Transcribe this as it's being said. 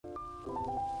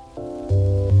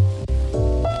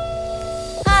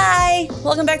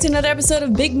Welcome back to another episode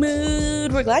of Big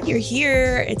Mood. We're glad you're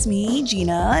here. It's me,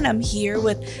 Gina, and I'm here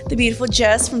with the beautiful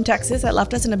Jess from Texas that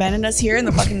left us and abandoned us here in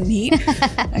the fucking heat.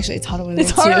 Actually, it's hot over there,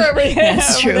 It's hot over here.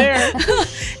 That's true. There.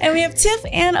 And we have Tiff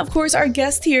and, of course, our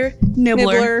guest here,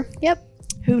 Nibbler. Yep.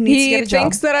 Who needs to He get a job.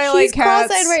 thinks that I He's like cats.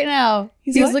 cross-eyed right now.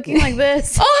 He's what? looking like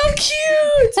this. Oh, how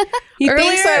cute! He Earlier-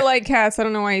 thinks I like cats. I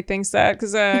don't know why he thinks that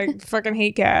because I fucking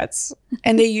hate cats.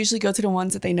 And they usually go to the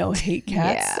ones that they know hate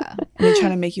cats. Yeah. And they try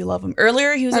to make you love them.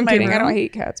 Earlier, he was in I'm my kidding. room. I don't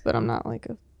hate cats, but I'm not like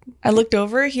a. I looked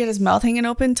over. He had his mouth hanging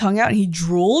open, tongue out, and he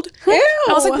drooled. Ew.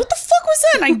 I was like, what the fuck was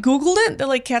that? And I Googled it. They're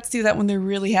like, cats do that when they're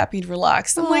really happy and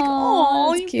relaxed. I'm like, Aw,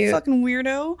 oh, that's you cute. fucking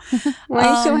weirdo. Why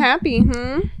are you so happy?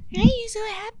 Hey, you're so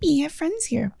happy. You have friends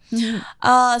here.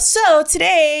 So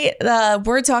today,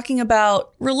 we're talking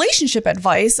about relationship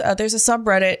advice. There's a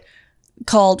subreddit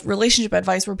called Relationship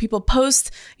Advice where people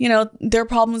post, their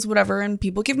problems, whatever, and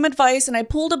people give them advice. And I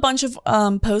pulled a bunch of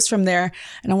posts from there,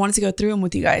 and I wanted to go through them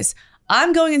with you guys.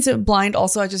 I'm going into it blind.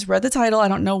 Also, I just read the title. I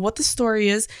don't know what the story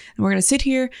is. And we're going to sit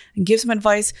here and give some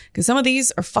advice because some of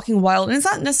these are fucking wild. And it's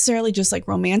not necessarily just like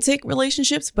romantic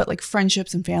relationships, but like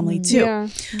friendships and family too. Yeah.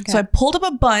 So I pulled up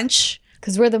a bunch.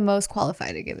 Because we're the most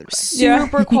qualified to give advice. Yeah.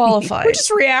 Super qualified. We're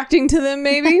just reacting to them,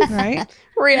 maybe. Right?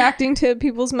 Reacting to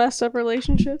people's messed up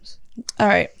relationships. All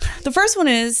right. The first one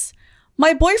is,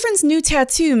 my boyfriend's new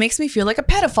tattoo makes me feel like a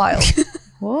pedophile.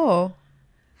 Whoa.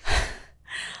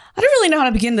 I don't really know how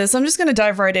to begin this. I'm just going to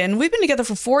dive right in. We've been together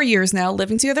for 4 years now,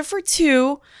 living together for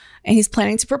 2, and he's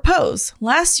planning to propose.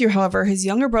 Last year, however, his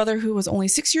younger brother, who was only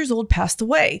 6 years old, passed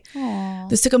away. Aww.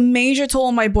 This took a major toll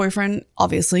on my boyfriend,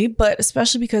 obviously, but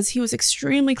especially because he was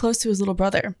extremely close to his little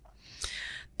brother.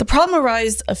 The problem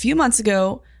arose a few months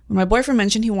ago when my boyfriend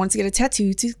mentioned he wanted to get a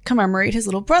tattoo to commemorate his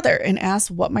little brother and asked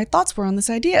what my thoughts were on this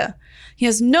idea. He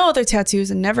has no other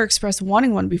tattoos and never expressed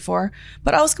wanting one before,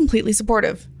 but I was completely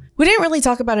supportive. We didn't really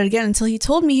talk about it again until he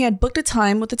told me he had booked a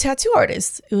time with a tattoo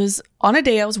artist. It was on a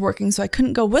day I was working, so I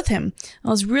couldn't go with him. I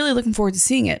was really looking forward to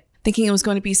seeing it, thinking it was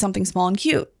going to be something small and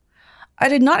cute. I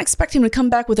did not expect him to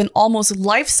come back with an almost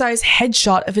life-size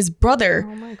headshot of his brother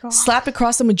Oh my God. slapped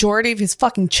across the majority of his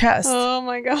fucking chest. Oh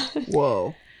my God.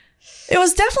 Whoa. It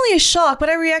was definitely a shock, but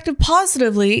I reacted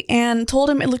positively and told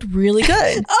him it looked really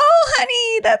good. Oh,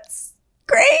 honey, that's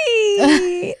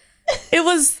great. It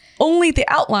was only the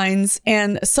outlines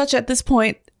and such at this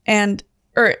point, it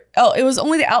was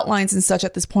only the outlines and such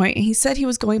at this point, and he said he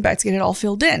was going back to get it all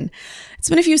filled in. It's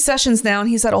been a few sessions now, and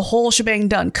he's had a whole shebang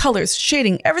done. Colors,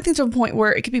 shading, everything to the point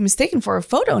where it could be mistaken for a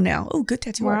photo now. Oh, good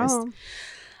tattoo artist.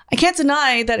 I can't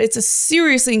deny that it's a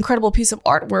seriously incredible piece of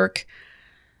artwork.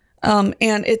 And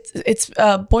its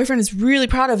boyfriend is really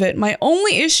proud of it. My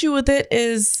only issue with it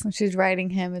is When she's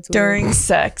writing him, it's during weird.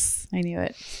 sex. I knew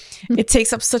it. It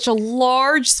takes up such a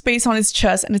large space on his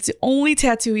chest, and it's the only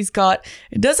tattoo he's got.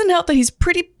 It doesn't help that he's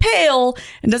pretty pale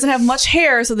and doesn't have much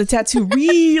hair, so the tattoo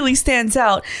really stands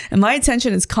out, and my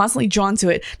attention is constantly drawn to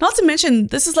it. Not to mention,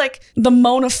 this is like the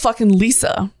Mona fucking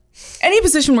Lisa. Any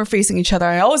position we're facing each other,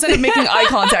 I always end up making eye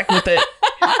contact with it.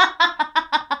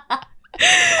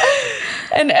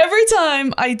 And every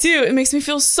time I do, it makes me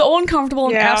feel so uncomfortable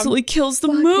and Yeah. absolutely kills the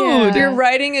Fuck mood. yeah. You're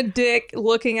writing a dick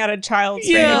looking at a child's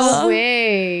Yeah. face. No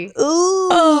way. Ooh.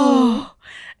 Oh,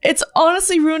 it's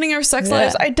honestly ruining our sex Yeah.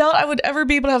 lives. I doubt I would ever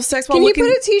be able to have sex while Can you looking.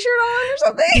 put a t-shirt on or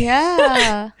something?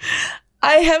 Yeah.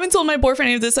 I haven't told my boyfriend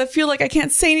any of this. I feel like I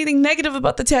can't say anything negative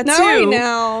about the tattoo. Not right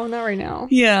now. Not right now.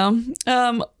 Yeah.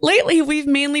 Lately, we've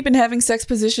mainly been having sex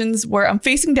positions where I'm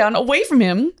facing down away from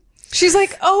him. She's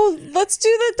like, oh, let's do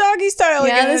the doggy style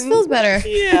Yeah, again. this feels better.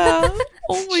 Yeah.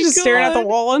 Oh my She's just god. staring at the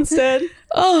wall instead.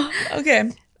 Oh, okay.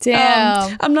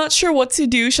 Damn. I'm not sure what to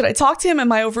do. Should I talk to him?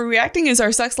 Am I overreacting? Is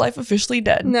our sex life officially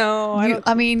dead? No, I don't.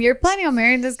 I mean, you're planning on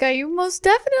marrying this guy. You most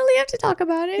definitely have to talk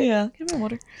about it. Yeah. Give me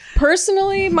water.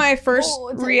 Personally, my first Oh,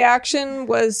 it's like- reaction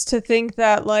was to think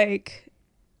that, like,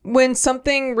 when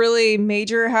something really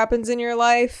major happens in your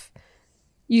life,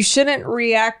 you shouldn't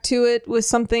react to it with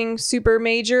something super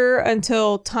major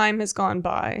until time has gone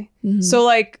by. Mhm. So,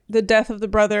 like, the death of the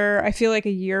brother, I feel like a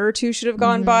year or two should have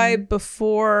gone by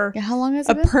before Yeah, how long has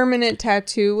a it been? permanent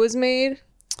tattoo was made.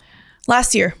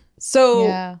 Last year. So,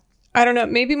 Yeah. I don't know,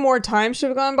 maybe more time should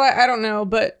have gone by. I don't know,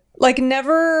 but like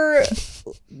never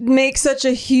make such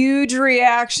a huge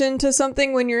reaction to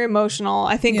something when you're emotional.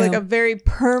 I think like Yeah. a very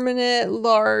permanent,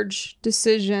 large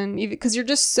decision, because you're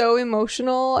just so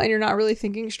emotional and you're not really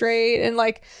thinking straight. And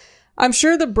like, I'm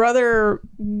sure the brother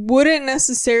wouldn't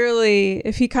necessarily,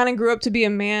 if he kind of grew up to be a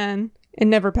man and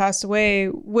never passed away,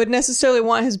 would necessarily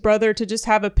want his brother to just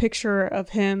have a picture of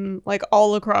him like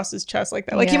all across his chest like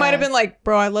that. Like he Yeah. might have been like,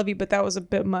 bro, I love you, but that was a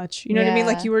bit much. You know what I mean?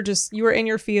 Yeah. Like you were in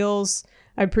your feels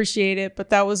I appreciate it, but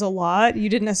that was a lot. You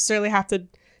didn't necessarily have to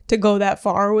go that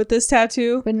far with this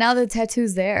tattoo. But now the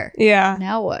tattoo's there. Yeah.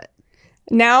 Now what?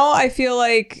 Now I feel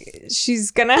like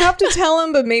she's gonna have to tell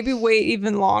him, but maybe wait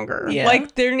even longer. Yeah.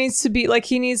 Like there needs to be, like,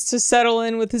 he needs to settle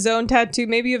in with his own tattoo.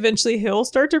 Maybe eventually he'll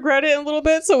start to regret it a little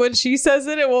bit, so when she says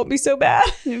it won't be so bad.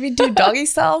 Maybe do doggy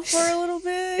style for a little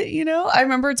bit, you know? I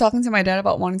remember talking to my dad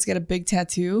about wanting to get a big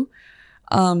tattoo.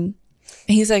 And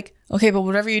he's like, okay, but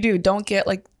whatever you do, don't get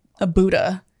like a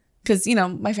Buddha. Because, you know,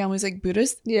 my family's like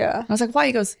Buddhist. Yeah. And I was like, why?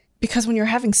 He goes, because when you're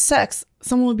having sex,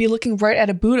 someone would be looking right at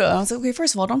a Buddha. I was like, okay,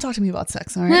 first of all, don't talk to me about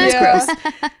sex. All right. That's Yeah.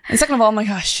 gross. And second of all, I'm like,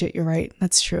 oh shit, you're right.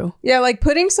 That's true. Yeah, like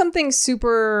putting something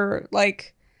super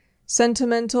like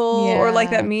sentimental or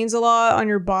like that means a lot on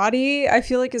your body, I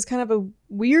feel like is kind of a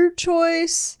weird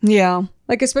choice. Yeah.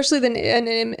 Like especially an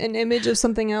image of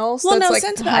something else. Well, that's no, like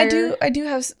sentiment. higher. I do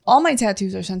have all my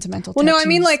tattoos are sentimental. Well, no, I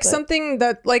mean tattoos, like but- something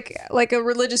that like a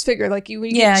religious figure, like you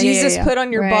Yeah, get Jesus yeah. put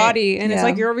on your Right. body, and it's Yeah.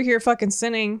 like you're over here fucking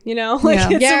sinning, you know? Like Yeah.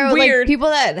 it's Yeah, or weird. like people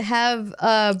that have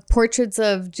portraits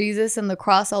of Jesus and the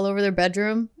cross all over their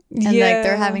bedroom, and like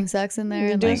they're having sex in there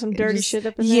They're and doing like, some it dirty just- shit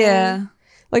up in there. Yeah,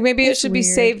 Like maybe it It's should be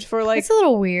weird. saved for like It's a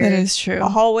little weird. that is true. a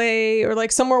hallway or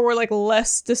like somewhere where like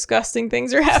less disgusting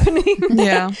things are happening.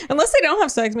 Yeah. Unless they don't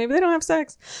have sex. Maybe they don't have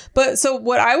sex. But so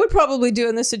what I would probably do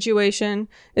in this situation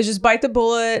is just bite the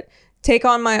bullet, take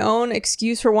on my own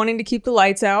excuse for wanting to keep the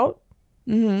lights out.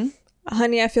 Mm-hmm.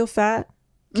 Honey, I feel fat.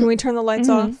 Can we turn the lights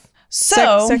off?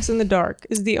 So Sex in the dark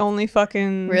is the only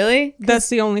fucking... Really? That's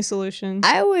the only solution.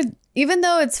 I would, even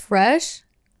though it's fresh,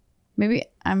 maybe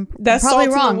I'm That's probably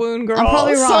salt wrong. in the wound, girl. I'm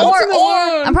probably wrong. Salt in the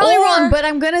wound. I'm probably Or- wrong, but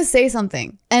I'm gonna say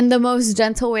something in the most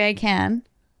gentle way I can,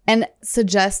 and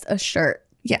suggest a shirt.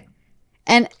 Yeah.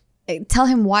 And tell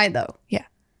him why though.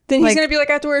 Then he's like- going to be like,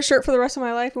 I have to wear a shirt for the rest of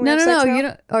my life. When we No, have no, sex no. now? You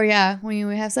don't. Or yeah, when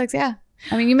we have sex, yeah.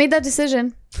 I mean, you made that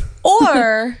decision.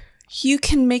 or you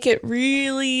can make it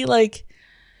really like,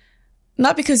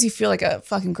 not because you feel like a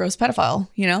fucking gross pedophile,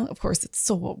 you know? Of course, it's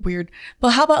so weird.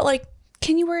 But how about like,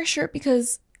 can you wear a shirt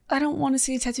because I don't want to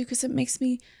see a tattoo because it makes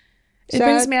me, it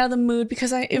brings Sad. me out of the mood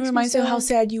because it Makes me reminds me of how sad.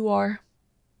 sad you are.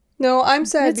 No, I'm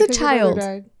sad It's a because your brother child.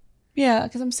 died. Yeah,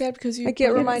 because I'm sad because you. I get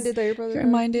yes, reminded that your brother Get died.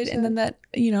 reminded, I'm and then sad.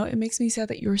 that, you know, it makes me sad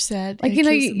that you're sad. Like, and you it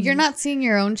know, kills the you're mood. not seeing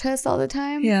your own chest all the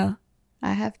time. Yeah.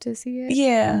 I have to see it.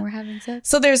 Yeah. When we're having sex.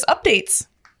 So there's updates.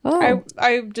 Oh,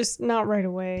 I just not right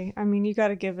away. I mean, you got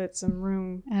to give it some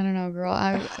room. I don't know, girl.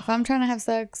 If I'm trying to have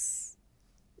sex,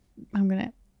 I'm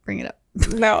gonna bring it up.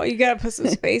 No, you got to put some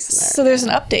space in there. So there's an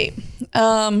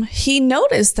update. He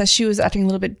noticed that she was acting a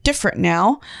little bit different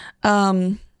now.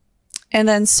 And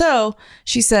then so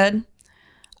she said,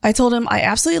 I told him I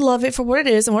absolutely love it for what it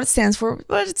is and what it stands for,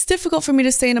 but it's difficult for me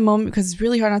to stay in a moment because it's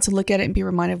really hard not to look at it and be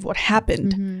reminded of what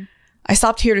happened. Mm-hmm. I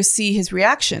stopped here to see his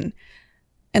reaction.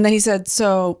 And then he said,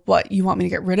 so what, you want me to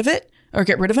get rid of it or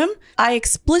get rid of him? I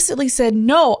explicitly said,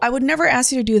 no, I would never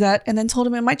ask you to do that. And then told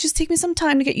him it might just take me some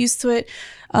time to get used to it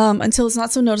until it's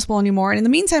not so noticeable anymore. And in the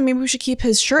meantime, maybe we should keep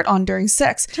his shirt on during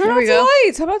sex. Turn There off we the go.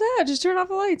 lights. How about that? Just turn off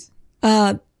the lights.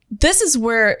 This is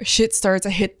where shit starts to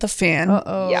hit the fan.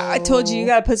 Uh-oh. Yeah, I told you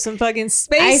got to put some fucking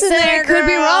space I in said there, I could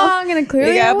be girl. wrong, and it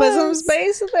clearly You got to put some was.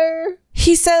 space in there.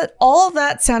 He said all of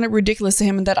that sounded ridiculous to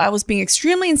him and that I was being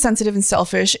extremely insensitive and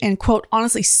selfish and, quote,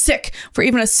 honestly sick for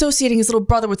even associating his little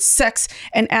brother with sex,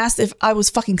 and asked if I was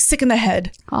fucking sick in the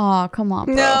head. Oh, come on,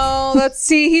 bro. No,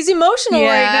 see, he's emotional Yeah.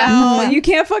 right now. You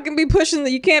can't fucking be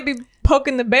you can't be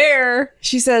poking the bear.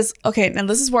 She says, okay, now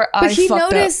this is where But I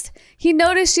fucked up. he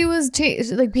noticed she was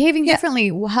like behaving Yeah.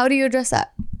 differently. How do you address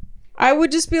that? I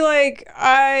would just be like,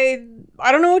 I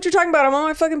don't know what you're talking about. I'm on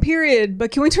my fucking period,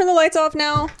 but can we turn the lights off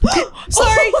now?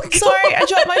 Sorry, sorry, I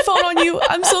dropped my phone on you.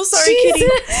 I'm so sorry, Kitty.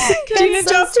 Gina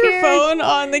so dropped her scary. phone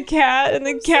on the cat, and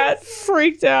the cat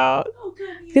freaked out.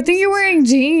 Good thing you're wearing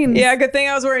jeans. Yeah, good thing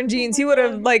I was wearing jeans. He would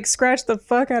have like scratched the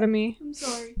fuck out of me. I'm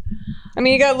sorry. I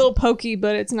mean, he got a little pokey,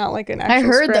 but it's not like an actual I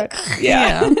heard scratch. that.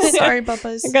 Yeah. Sorry,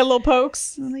 Bubba's. I got little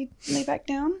pokes. Lay back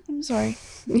down. I'm sorry.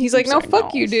 He's like, no, Sorry,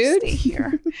 fuck you, dude. Stay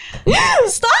here.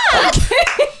 Stop!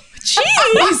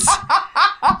 Jeez!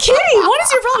 Kitty, what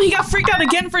is your problem? He got freaked out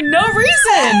again for no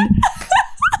reason.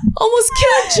 Almost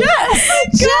killed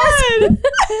Jess. God.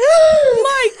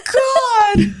 My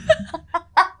God.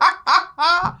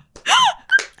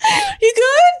 You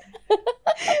good?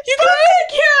 You good?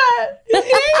 Cat. You okay?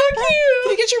 Fuck you.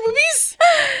 Did you get your boobies?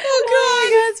 Oh God.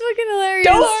 That's fucking hilarious.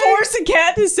 Don't force a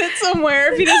cat to sit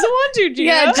somewhere if he doesn't want to,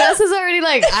 Gina. Yeah, Jess is already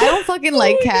like, I don't fucking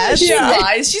like cats. She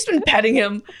lies. She's been petting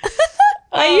him.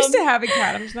 I used to have a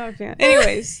cat. I'm just not a fan.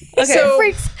 Anyways, Okay. so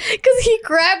Freaks because he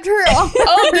grabbed her off.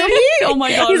 Oh, did he? Oh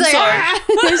my God. He's I'm like, sorry. "Ah."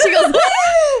 And she goes,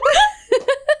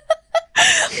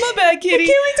 My bad, Kitty.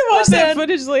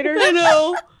 footage later. I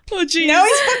know. Oh, jeez. Now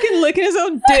he's fucking licking his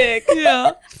own dick.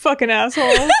 Yeah. Fucking asshole.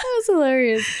 That was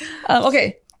hilarious.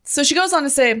 Okay, so she goes on to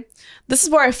say, this is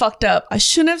where I fucked up. I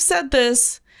shouldn't have said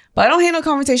this, but I don't handle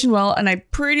conversation well, and I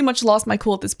pretty much lost my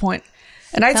cool at this point.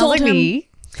 And I told him,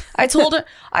 I told him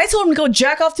to go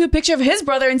jack off to a picture of his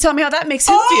brother and tell me how that makes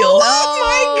him feel.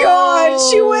 Oh my god.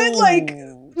 She went like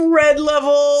red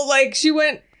level. Like she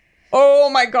went, oh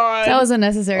my god. That was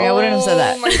unnecessary. I wouldn't have said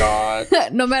that. Oh my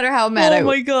god. No matter how mad Oh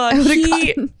my god.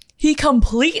 He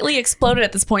completely exploded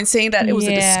at this point, saying that it was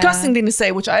a disgusting thing to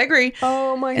say, which I agree.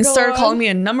 Oh my god. And started calling me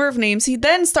a number of names. He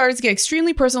then started to get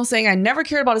extremely personal, saying I never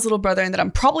cared about his little brother and that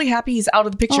I'm probably happy he's out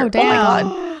of the picture. Oh, damn. My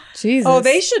god. Jesus. Oh,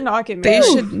 they should not get They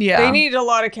married. should, yeah. They need a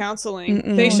lot of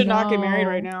counseling. They should not get married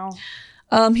right now.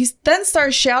 He then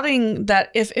started shouting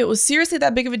that if it was seriously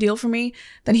that big of a deal for me,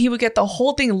 then he would get the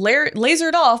whole thing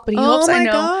lasered off. But he hopes I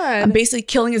know I'm basically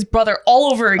killing his brother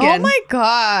all over again. Oh my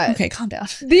god. Okay, calm down.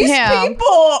 These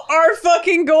people are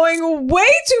fucking going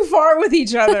way too far with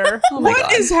each other.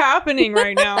 What is happening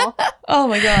right now? Oh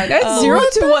my god. That's 0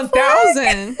 to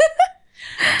 1,000.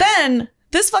 Then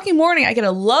this fucking morning, I get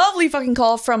a lovely fucking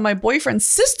call from my boyfriend's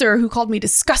sister who called me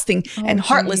disgusting and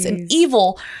heartless and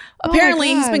evil. Apparently,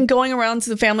 he's been going around to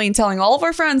the family and telling all of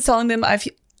our friends, telling them I've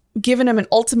given him an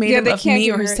ultimatum of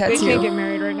me or his tattoo. They can't get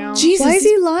married right now. Jesus. Why is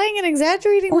he lying and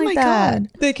exaggerating like that?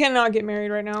 God. They cannot get married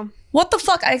right now. What the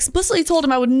fuck? I explicitly told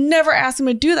him I would never ask him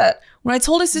to do that. When I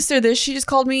told his sister this, she just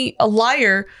called me a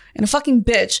liar and a fucking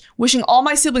bitch, wishing all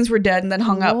my siblings were dead, and then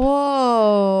hung up.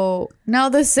 Whoa. Now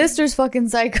the sister's fucking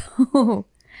psycho.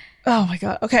 Oh my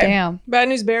god. Okay. Damn. Bad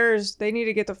news bears. They need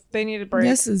to they need a break.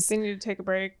 This is they need to take a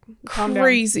break. Calm down.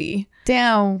 crazy.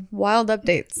 Damn. Wild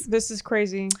updates. This is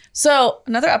crazy. So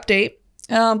another update.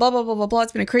 Blah blah blah blah blah.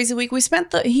 It's been a crazy week.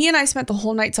 He and I spent the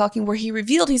whole night talking, where he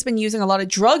revealed he's been using a lot of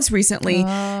drugs recently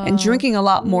and drinking a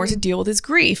lot more to deal with his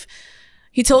grief.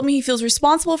 He told me he feels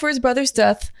responsible for his brother's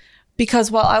death because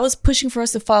while I was pushing for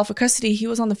us to file for custody, he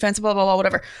was on the fence. Blah blah blah.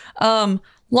 Whatever.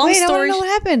 Long story. I want to know what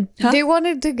happened. Huh? They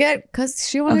wanted to get because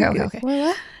she wanted. Okay.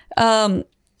 What?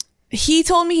 He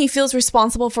told me he feels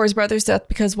responsible for his brother's death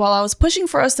because while I was pushing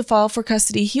for us to file for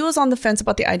custody, he was on the fence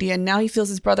about the idea, and now he feels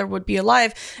his brother would be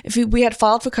alive if we had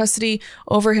filed for custody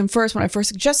over him first when I first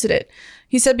suggested it.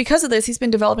 He said because of this, he's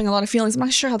been developing a lot of feelings. I'm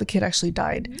not sure how the kid actually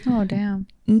died. Oh, damn.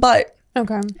 But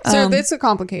okay. So it's a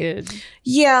complicated.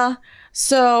 Yeah.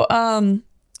 So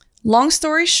long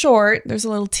story short, there's a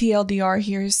little TLDR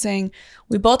here saying,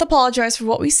 we both apologize for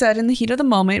what we said in the heat of the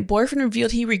moment. Boyfriend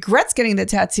revealed he regrets getting the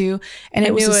tattoo, and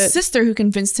it was his sister who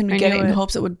convinced him to get it in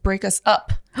hopes it would break us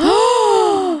up.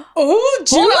 Oh,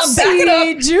 juicy. Hold on, back it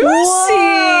up. Juicy.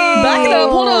 Whoa. Back it up.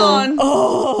 Hold on.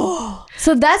 Oh.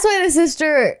 So that's why the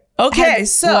sister... Okay,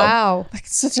 so... Wow. Like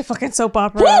such a fucking soap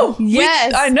opera. Woo!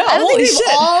 Yes. I know. I don't Holy think shit.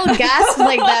 we've all gasped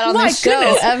like that on My this show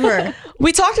goodness. ever.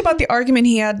 We talked about the argument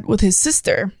he had with his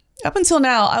sister. Up until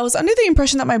now, I was under the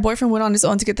impression that my boyfriend went on his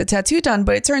own to get the tattoo done,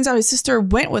 but it turns out his sister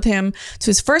went with him to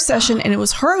his first session, and it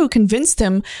was her who convinced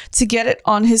him to get it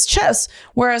on his chest,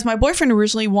 whereas my boyfriend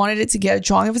originally wanted it to get a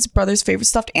drawing of his brother's favorite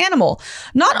stuffed animal.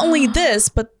 Not only this,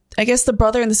 but I guess the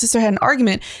brother and the sister had an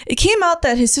argument. It came out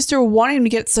that his sister wanted him to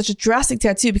get such a drastic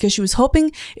tattoo because she was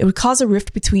hoping it would cause a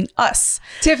rift between us.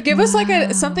 Tiff, give us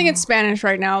like something in Spanish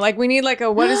right now. Like we need like a,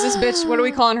 what is this bitch? What are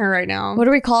we calling her right now? What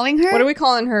are we calling her? What are we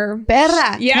calling her?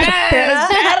 Perra. Yes,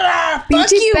 perra. Fuck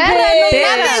Pinche you, perra.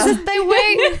 bitch. No mames, este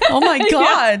güey. Oh my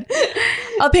God.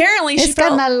 Apparently she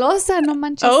felt... Escandalosa, no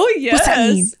manches. Oh, yes. What's that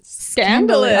mean?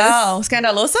 Scandalous. Oh,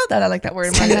 scandalosa? That I like that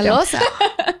word. Escandalosa.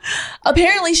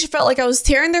 Apparently, she felt like I was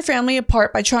tearing their family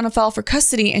apart by trying to file for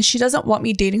custody, and she doesn't want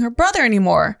me dating her brother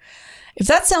anymore. If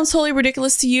that sounds totally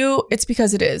ridiculous to you, it's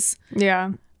because it is.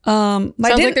 Yeah. Sounds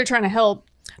like they're trying to help.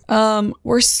 My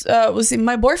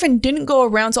boyfriend didn't go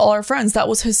around to all our friends. That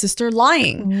was his sister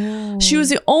lying. Ooh. She was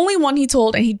the only one he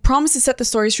told, and he promised to set the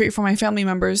story straight for my family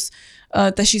members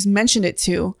that she's mentioned it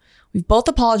to. We've both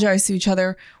apologized to each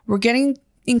other. We're getting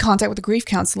in contact with a grief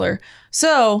counselor.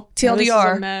 So TLDR, this is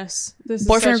a mess. This is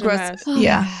boyfriend such a regrets. mess.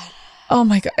 Yeah. Oh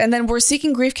my God. And then we're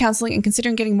seeking grief counseling and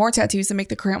considering getting more tattoos to make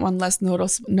the current one less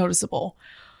noticeable.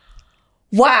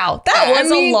 Wow, that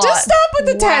was a lot. Just stop with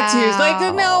the tattoos.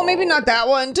 Like, no, maybe not that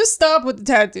one. Just stop with the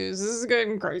tattoos. This is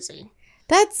getting crazy.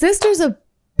 That sister's a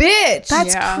bitch.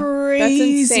 That's crazy.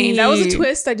 That's insane. That was a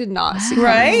twist I did not see.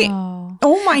 Right? Wow.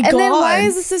 Oh my God. And then why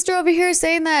is the sister over here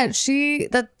saying that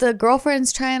the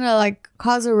girlfriend's trying to like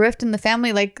cause a rift in the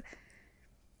family? Like,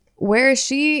 where is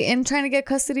she in trying to get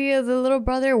custody of the little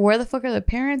brother? Where the fuck are the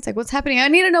parents? Like, what's happening? I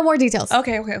need to know more details.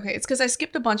 Okay. It's because I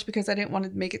skipped a bunch because I didn't want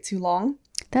to make it too long.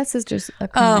 That sister's a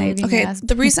conniving okay, ass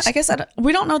the reason, I guess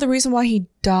we don't know the reason why he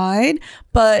died,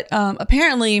 but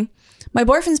apparently my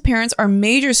boyfriend's parents are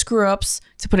major screw-ups,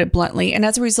 to put it bluntly, and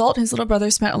as a result, his little brother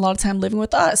spent a lot of time living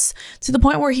with us, to the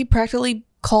point where we practically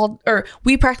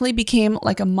became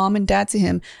like a mom and dad to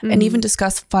him, and even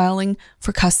discussed filing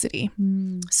for custody.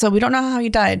 So we don't know how he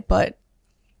died, but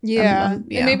yeah.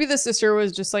 yeah. And maybe the sister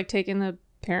was just like taking the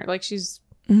parent, like she's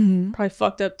probably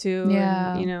fucked up too.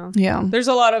 Yeah. And, you know, yeah. there's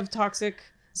a lot of toxic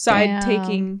side Damn.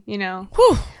 taking, you know.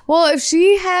 Whew. Well, if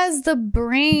she has the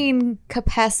brain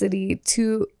capacity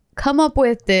to come up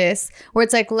with this, where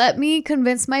it's like, let me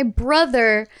convince my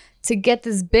brother to get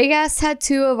this big ass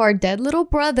tattoo of our dead little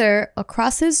brother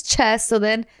across his chest, so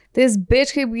then this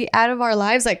bitch could be out of our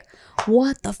lives. Like,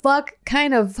 what the fuck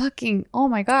kind of fucking, oh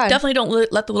my God. Definitely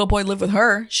don't let the little boy live with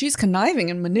her. She's conniving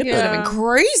and manipulative and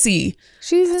crazy.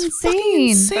 She's Fucking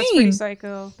insane. That's pretty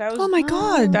psycho. That was, Oh my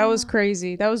God. that was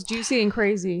crazy. That was juicy and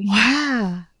crazy.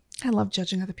 Wow. I love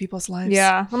judging other people's lives.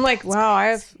 Yeah. I'm like,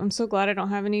 wow, I'm so glad I don't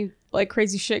have any like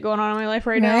crazy shit going on in my life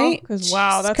right now. Right? Because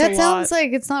wow, that's That a sounds lot.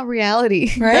 like it's not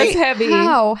reality. Right? That's heavy.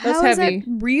 How? That's How is heavy. that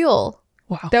real?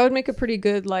 Wow. That would make a pretty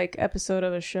good like episode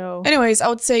of a show. Anyways, I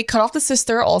would say cut off the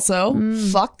sister also.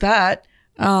 Fuck that.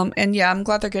 And yeah, I'm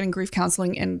glad they're getting grief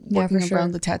counseling and Yeah, working for sure.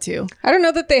 around the tattoo. I don't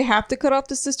know that they have to cut off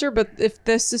the sister, but if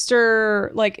the sister,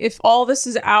 like, if all this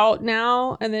is out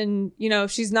now, and then, you know,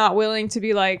 if she's not willing to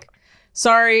be like,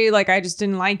 sorry, like, I just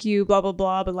didn't like you, blah, blah,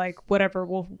 blah, but like, whatever,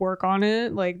 we'll work on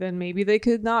it, like, then maybe they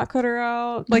could not cut her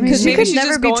out. Like, I mean, because she maybe could she's never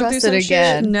just be going through trusted some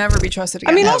again. shit. Never be trusted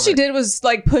I again. mean, all ever. she did was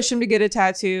like push him to get a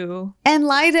tattoo. And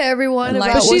lie to everyone And lie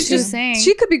about to what she's she's just- saying.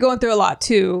 She could be going through a lot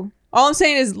too. All I'm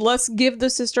saying is let's give the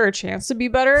sister a chance to be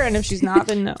better, and if she's not,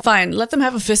 then no. Fine, let them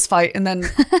have a fist fight and then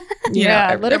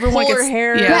Yeah, let her everyone pull her gets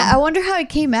hair. yeah, I wonder how it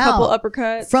came Couple out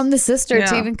uppercuts from the sister to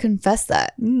Yeah. even confess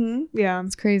that. Yeah.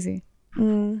 It's crazy.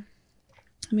 Let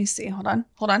me see. Hold on.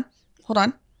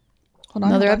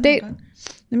 Another update? Hold on.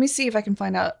 Let me see if I can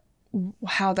find out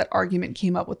how that argument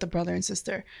came up with the brother and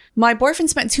sister. My boyfriend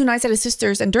spent 2 nights at his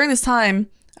sister's, and during this time,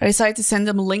 I decided to send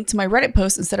him a link to my Reddit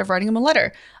post instead of writing him a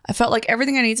letter. I felt like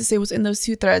everything I needed to say was in those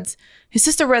 2 threads. His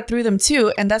sister read through them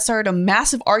too, and that started a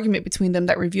massive argument between them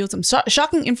that revealed some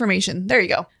shocking information. There you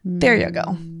go. There you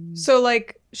go. So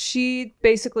like she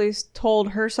basically told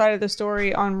her side of the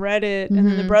story on Reddit, and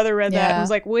then the brother read that and Yeah. was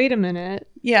like, "Wait a minute."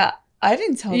 Yeah, I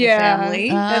didn't tell the family.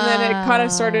 And then it kind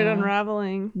of started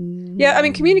unraveling. Yeah, I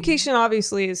mean, communication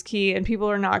obviously is key, and people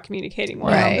are not communicating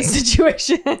well in this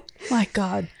situation. My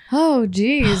God. Oh,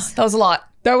 geez. That was a lot.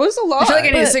 That was a lot. I feel like I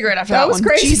need a cigarette after that, was one.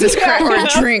 crazy. Jesus Christ, or a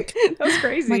Yeah. drink. That was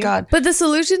crazy. My God. But the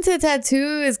solution to a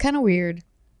tattoo is kind of weird.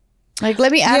 Like,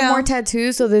 let me add Yeah. more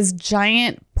tattoos so this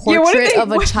giant Yeah, what portrait if they-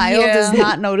 of a what- child yeah. is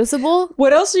not noticeable.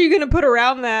 What else are you gonna put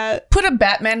around that? Put a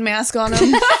Batman mask on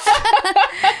him.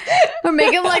 Or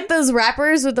make him like those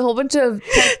rappers with a whole bunch of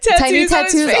tiny Tattoos on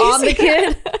his tattoos face. on the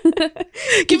kid.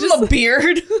 Give him a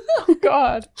beard.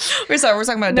 God, We're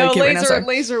talking about a no dead kid right now, laser. sorry.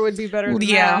 Laser would be better. Than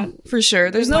Yeah, that. for sure.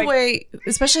 There's no Like- way,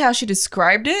 especially how she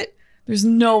described it, there's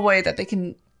no way that they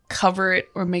can cover it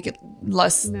or make it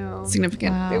less No.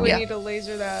 significant. Wow. They would Yeah. need to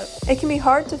laser that. It can be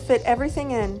hard to fit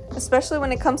everything in, especially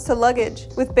when it comes to luggage.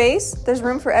 With Base, there's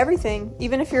room for everything,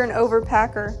 even if you're an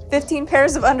overpacker. 15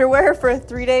 pairs of underwear for a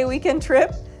 3-day weekend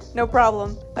trip? No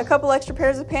problem. A couple extra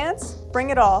pairs of pants?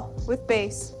 Bring it all with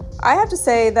Base. I have to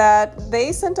say that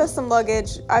they sent us some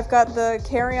luggage. I've got the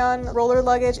carry-on roller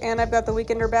luggage and I've got the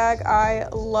weekender bag. I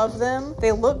love them.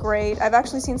 They look great. I've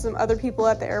actually seen some other people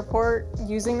at the airport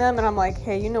using them and I'm like,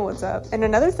 hey, you know what's up. And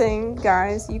another thing,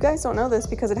 guys, you guys don't know this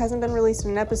because it hasn't been released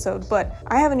in an episode, but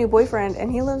I have a new boyfriend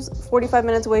and he lives 45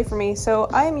 minutes away from me. So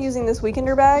I am using this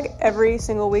weekender bag every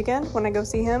single weekend when I go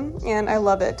see him and I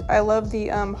love it. I love the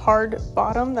hard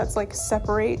bottom that's like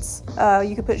separates.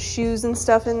 You can put shoes and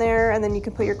stuff in there and then you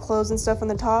can put your clothes and stuff on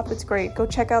the top. It's great. Go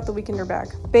check out the weekender bag.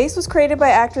 Base was created by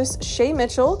actress Shay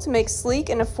Mitchell to make sleek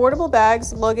and affordable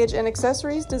bags, luggage, and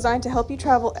accessories designed to help you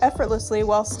travel effortlessly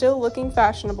while still looking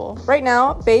fashionable. Right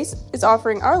now, Base is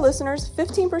offering our listeners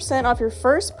 15% off your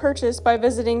first purchase by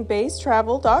visiting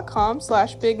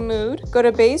basetravel.com/bigmood. Go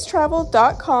to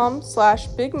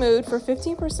basetravel.com/bigmood for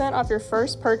 15% off your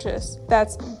first purchase.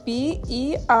 That's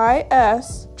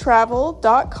BEIS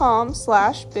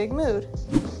travel.com/bigmood.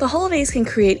 The holidays can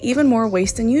create even more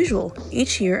waste than usual.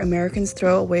 Each year, Americans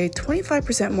throw away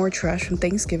 25% more trash from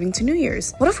Thanksgiving to New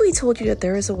Year's. What if we told you that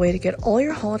there is a way to get all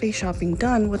your holiday shopping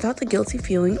done without the guilty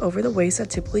feeling over the waste that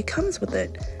typically comes with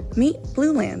it? Meet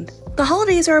Blueland. The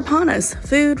holidays are upon us.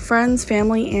 Food, friends,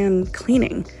 family, and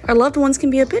cleaning. Our loved ones can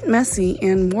be a bit messy,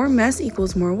 and more mess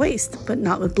equals more waste, but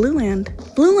not with Blueland.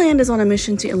 Blueland is on a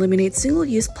mission to eliminate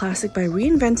single-use plastic by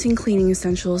reinventing cleaning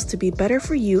essentials to be better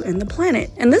for you and the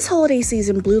planet. And this holiday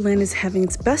season, Blueland is having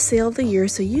its best sale of the year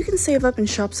so you can save up and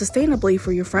shop sustainably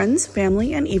for your friends,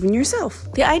 family, and even yourself.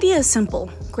 The idea is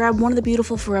simple. Grab one of the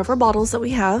beautiful Forever bottles that we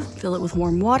have, fill it with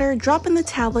warm water, drop in the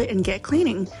tablet, and get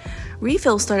cleaning.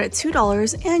 Refills start at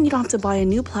 $2, and you don't have to buy a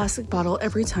new plastic bottle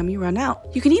every time you run out.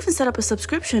 You can even set up a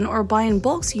subscription or buy in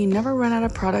bulk so you never run out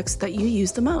of products that you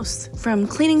use the most. From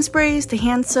cleaning sprays to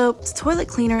hand soap to toilet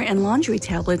cleaner and laundry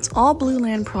tablets, all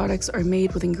Blueland products are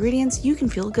made with ingredients you can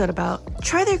feel good about.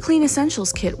 Try their Clean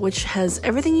Essentials kit, which has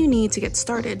everything you need to get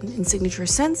started in signature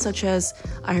scents such as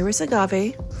iris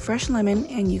agave, fresh lemon,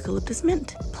 and eucalyptus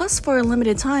mint. Plus, for a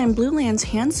limited time, Blueland's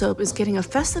hand soap is getting a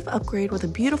festive upgrade with a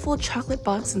beautiful chocolate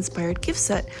box inspired gift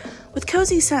set with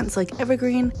cozy scents like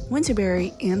evergreen,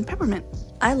 winterberry, and peppermint.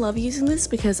 I love using this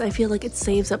because I feel like it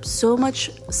saves up so much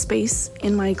space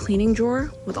in my cleaning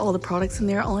drawer with all the products in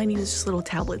there. All I need is just little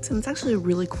tablets, and it's actually a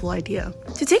really cool idea.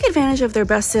 To take advantage of their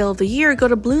best sale of the year, go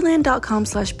to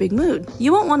blueland.com/bigmood.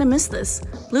 You won't want to miss this.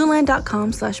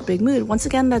 blueland.com/bigmood. Once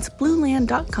again, that's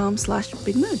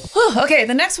blueland.com/bigmood. Okay,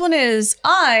 the next one is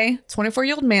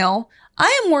 24-year-old male.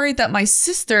 I am worried that my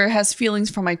sister has feelings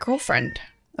for my girlfriend.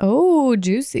 Oh,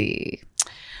 juicy.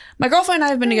 My girlfriend and I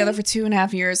have been together for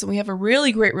 2.5 years, and we have a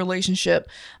really great relationship.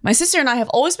 My sister and I have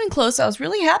always been close. So I was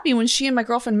really happy when she and my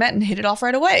girlfriend met and hit it off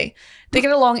right away. They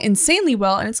get along insanely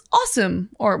well, and it's awesome,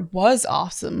 or was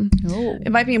awesome. Oh.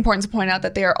 It might be important to point out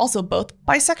that they are also both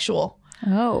bisexual.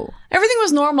 Oh. Everything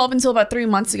was normal up until about 3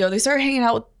 months ago. They started hanging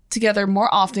out together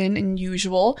more often than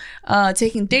usual,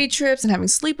 taking day trips and having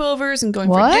sleepovers and going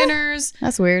for dinners.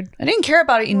 That's weird. I didn't care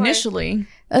about it initially.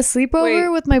 A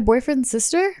sleepover with my boyfriend's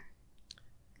sister?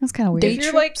 That's kind of weird. If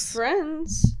you're like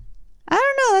friends. I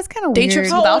don't know. That's kind of Day weird. trips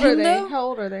How without old are him, they? though? How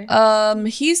old are they?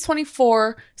 He's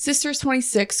 24, sister's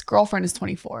 26, girlfriend is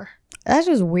 24. That's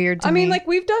just weird to me. I mean, like,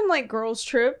 we've done like girls'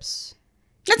 trips.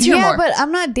 Let's hear more. but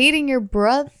I'm not dating your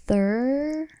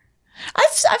brother.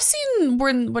 I've seen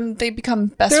when they become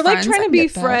best They're friends. like trying I to be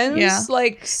get that. friends, Yeah.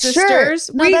 like sisters.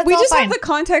 No, we that's all just fine. have the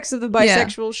context of the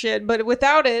bisexual shit, but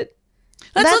without it,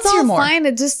 Let's That's hear all more. fine.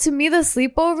 It just, to me, the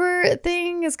sleepover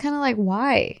thing is kind of like,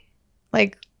 why?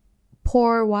 Like,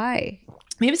 poor why?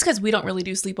 Maybe it's because we don't really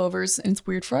do sleepovers and it's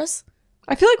weird for us.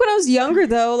 I feel like when I was younger,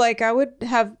 though, like I would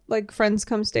have like friends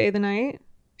come stay the night.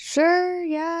 Sure,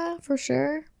 yeah, for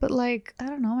sure. But like, I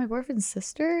don't know, my boyfriend's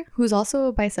sister, who's also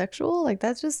a bisexual, like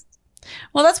that's just...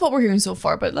 Well, that's what we're hearing so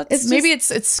far, but It's maybe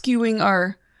it's skewing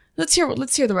our... Let's hear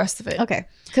the rest of it. Okay.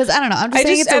 Because I don't know. I'm just I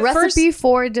saying just- it's a at recipe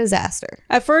for disaster.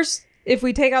 At first, if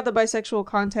we take out the bisexual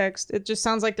context, it just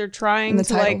sounds like they're trying In the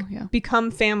to title, like yeah.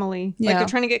 become family. Like Yeah. they're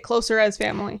trying to get closer as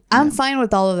family. I'm fine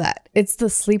with all of that. It's the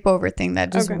sleepover thing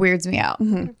that just Okay. weirds me out.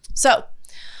 So,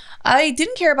 I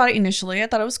didn't care about it initially. I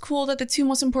thought it was cool that the two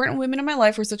most important women in my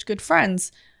life were such good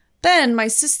friends. Then my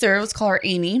sister, let's call her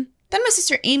Amy. Then my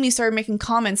sister Amy started making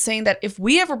comments saying that if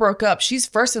we ever broke up, she's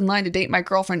first in line to date my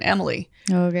girlfriend Emily.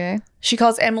 Okay. She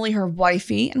calls Emily her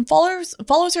wifey and follows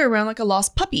her around like a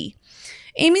lost puppy.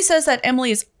 Amy says that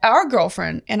Emily is our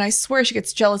girlfriend, and I swear she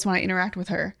gets jealous when I interact with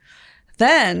her.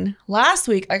 Then, last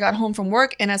week, I got home from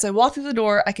work, and as I walked through the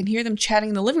door, I can hear them chatting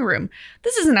in the living room.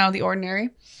 This isn't out of the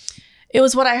ordinary. It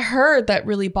was what I heard that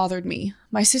really bothered me.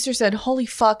 My sister said, "Holy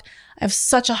fuck, I have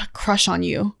such a crush on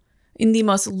you," in the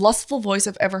most lustful voice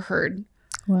I've ever heard.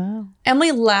 Wow.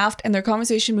 Emily laughed and their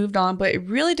conversation moved on, but it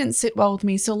really didn't sit well with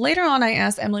me. So later on, I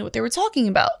asked Emily what they were talking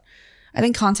about. I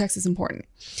think context is important.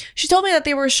 She told me that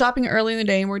they were shopping earlier in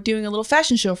the day and were doing a little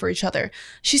fashion show for each other.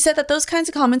 She said that those kinds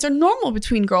of comments are normal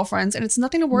between girlfriends and it's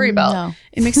nothing to worry about. No.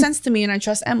 It makes sense to me and I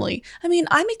trust Emily. I mean,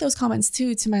 I make those comments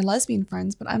too to my lesbian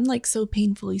friends, but I'm like so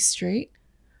painfully straight.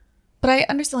 But I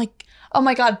understand, like, oh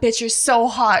my God, bitch, you're so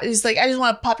hot. It's like, I just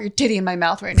want to pop your titty in my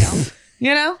mouth right now.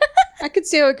 You know? I could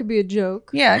see how it could be a joke.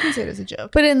 Yeah, I can say it as a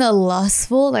joke. But in the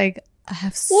lustful, like, I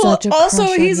have Well, such a also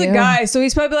crush he's on a you. guy, so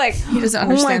he's probably like, He doesn't oh my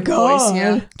understand the voice. God.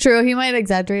 Yeah. True, he might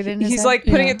exaggerate it in his He's head. like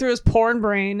putting Yeah. it through his porn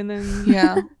brain, and then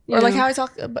Yeah. You Or like know. how I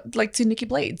talk about, like to Nikki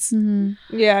Blades. Mhm.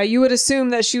 yeah, you would assume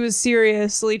that she was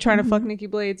seriously trying to Mm-hmm. fuck Nikki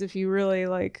Blades if you really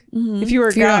like, if you were a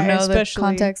If you don't guy, know the especially.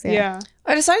 context, yeah.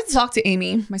 I decided to talk to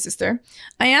Amy, my sister.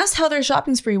 I asked how their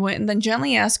shopping spree went and then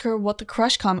gently asked her what the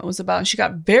crush comment was about. And she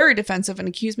got very defensive and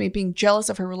accused me of being jealous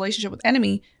of her relationship with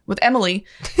Emily,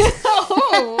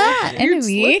 Oh, weird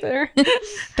Enemy. slip there.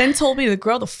 then told me to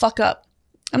grow the fuck up.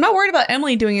 I'm not worried about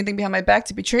Emily doing anything behind my back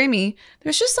to betray me.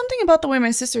 There's just something about the way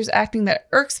my sister's acting that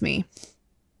irks me.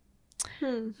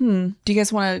 Do you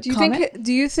guys want to comment?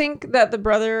 Do you think that the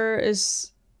brother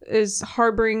is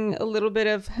harboring a little bit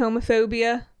of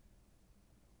homophobia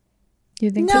You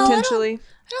think No, so? I don't- potentially?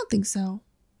 I don't think so.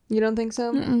 You don't think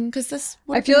so? Because this.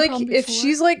 I feel like if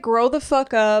she's like, grow the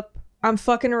fuck up, I'm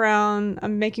fucking around,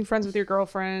 I'm making friends with your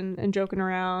girlfriend and joking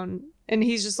around, and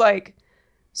he's just like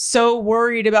so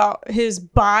worried about his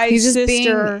bi He's just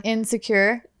sister. being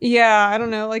insecure. Yeah, I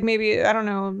don't know. Like maybe, I don't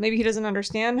know. Maybe he doesn't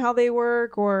understand how they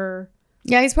work, or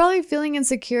Yeah, he's probably feeling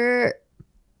insecure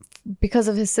because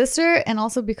of his sister and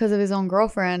also because of his own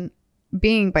girlfriend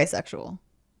being bisexual.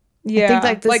 yeah,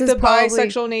 like, this like is the probably-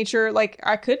 bisexual nature. Like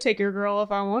I could take your girl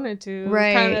if I wanted to.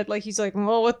 Right. Kind of like he's like,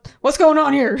 well, what's going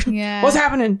on here? Yeah. What's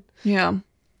happening? Yeah.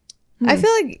 I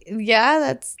feel like,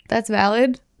 yeah, that's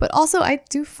valid. But also, I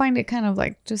do find it kind of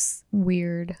like just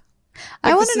weird. I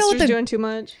Like, want the to know what sister's the doing too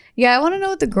much. I want to know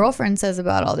what the girlfriend says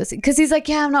about all this because he's like,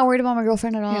 yeah, I'm not worried about my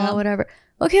girlfriend at all, Yeah. whatever.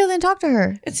 Okay, well then talk to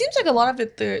her. It seems like a lot of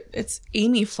it, it's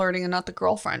Amy flirting and not the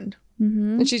girlfriend.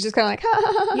 And she's just kind of like, ha,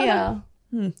 ha, ha, ha. Yeah.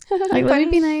 Like, let me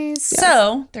be nice.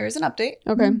 So there is an update.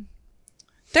 Okay.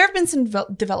 There have been some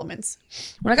developments.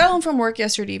 When I got home from work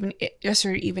yesterday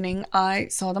evening, I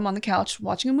saw them on the couch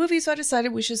watching a movie, so I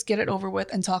decided we should just get it over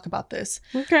with and talk about this.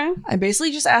 Okay. I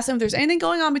basically just asked them if there's anything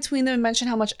going on between them and mentioned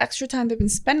how much extra time they've been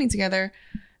spending together.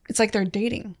 It's like they're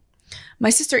dating. My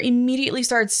sister immediately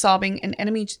started sobbing, and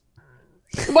Enemy...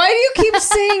 Why do you keep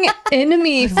saying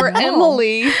enemy for know.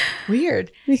 Emily?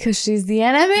 Weird, Because she's the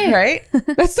enemy. right?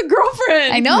 That's the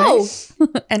girlfriend. I know.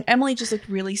 And Emily just looked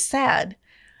really sad.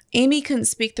 Amy couldn't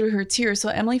speak through her tears, so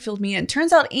Emily filled me in.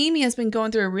 Turns out Amy has been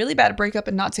going through a really bad breakup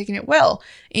and not taking it well.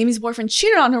 Amy's boyfriend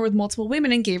cheated on her with multiple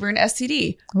women and gave her an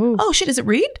STD. Ooh. Oh shit, is it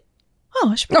Reed? Oh,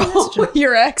 I should probably message him. Oh,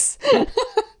 your ex.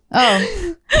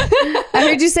 Oh. I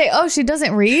heard you say, oh, she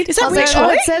doesn't read. Is that I was like, Reed oh,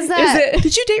 Choi? it says that. Is it?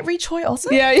 Did you date Reed Choi also?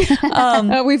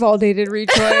 Yeah. We've all dated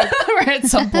Retroy. At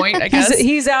some point, I guess.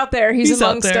 He's out there. He's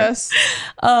out amongst there. us.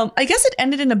 I guess it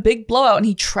ended in a big blowout and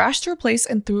he trashed her place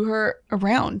and threw her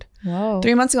around. Whoa.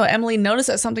 3 months ago, Emily noticed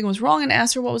that something was wrong and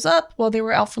asked her what was up while they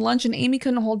were out for lunch, and Amy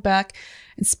couldn't hold back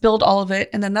and spilled all of it.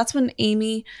 And then that's when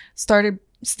Emily started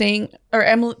staying over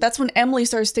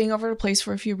at her place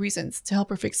for a few reasons: to help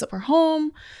her fix up her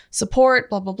home, support,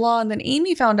 blah, blah, blah. And then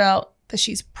Amy found out that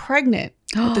she's pregnant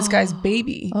with this guy's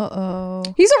baby. Uh-oh.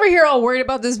 He's over here all worried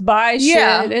about this bi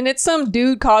Yeah. shit, and it's some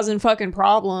dude causing fucking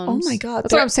problems. Oh my God.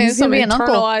 That's what I'm saying. He's Some gonna be an uncle.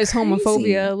 internalized homophobia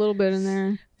Crazy. a little bit in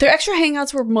there. Their extra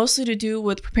hangouts were mostly to do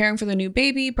with preparing for the new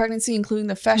baby, pregnancy, including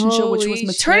the fashion show, which was Holy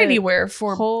maternity shit. wear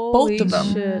for Holy both of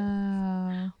them. shit.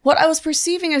 Wow. What I was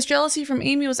perceiving as jealousy from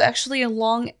Amy was actually a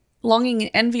longing and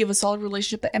envy of a solid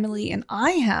relationship that Emily and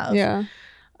I have. Yeah.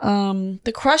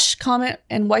 The crush comment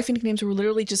and wifey nicknames were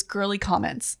literally just girly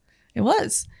comments. It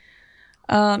was.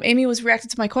 Amy was reacting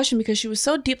to my question because she was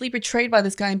so deeply betrayed by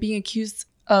this guy, and being accused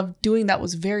of doing that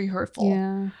was very hurtful.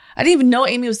 Yeah. I didn't even know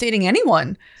Amy was dating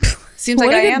anyone. Seems like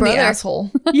What a I good am brother. the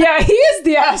asshole. Yeah, he is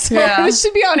the asshole. Yeah. This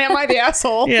should be on Am I the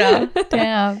Asshole? Yeah.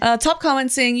 Damn. Top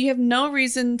comment saying, you have no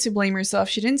reason to blame yourself.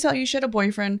 She didn't tell you she had a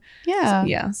boyfriend. Yeah.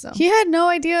 Yeah, so. He had no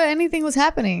idea anything was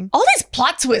happening. All these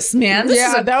plot twists, man. This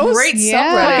is a that was great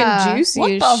yeah. fucking juicy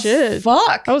What as the shit.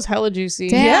 fuck? That was hella juicy.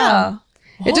 Damn. Yeah.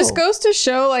 It just Whoa. goes to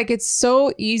show, like, it's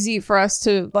so easy for us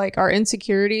to, like, our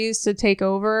insecurities to take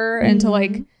over and to,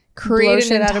 like, Blow create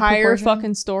shit an out of entire proportion.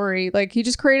 fucking story. Like, he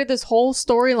just created this whole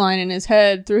storyline in his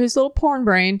head through his little porn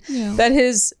brain Yeah. that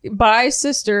his bi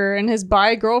sister and his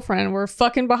bi girlfriend were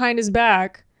fucking behind his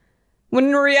back. When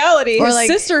in reality, Or, his like-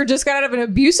 sister just got out of an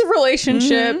abusive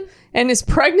relationship and is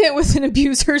pregnant with an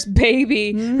abuser's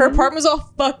baby. Her apartment was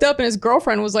all fucked up and his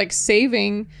girlfriend was, like,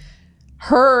 saving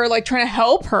her, like, trying to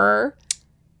help her.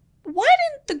 Why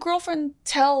didn't the girlfriend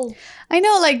tell? I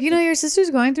know, like, your sister's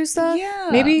going through stuff. Yeah.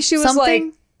 Maybe she was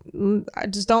Something. like, I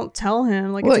just don't tell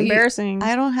him. Like, Well, it's you- embarrassing.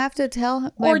 I don't have to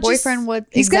tell my Or just- boyfriend what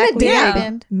He's exactly gonna dig.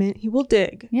 happened. He will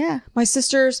dig. Yeah. My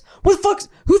sister's, what the fuck's,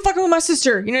 who's fucking with my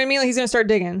sister? You know what I mean? Like, he's gonna start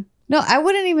digging. No, I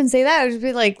wouldn't even say that. I would just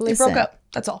be like, They listen, broke up.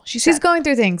 That's all. She's she's sad. going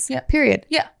through things. Yeah. Period.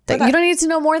 Yeah. Like, That- you don't need to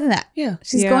know more than that. Yeah.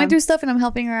 She's Yeah. going through stuff and I'm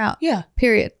helping her out. Yeah.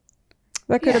 Period.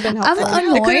 That could have been I'm helpful. It could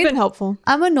annoyed. have been helpful.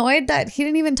 I'm annoyed that he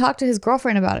didn't even talk to his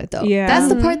girlfriend about it though. Yeah.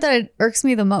 That's the part that irks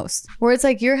me the most. Where it's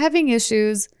like you're having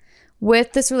issues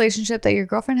with this relationship that your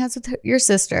girlfriend has with your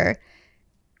sister.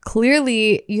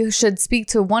 Clearly, you should speak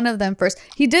to one of them first.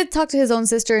 He did talk to his own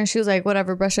sister and she was like,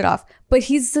 whatever, brush it off. But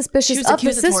he's suspicious of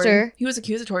the sister. He was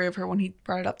accusatory of her when he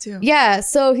brought it up too. Yeah,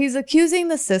 so he's accusing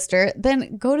the sister.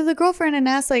 Then go to the girlfriend and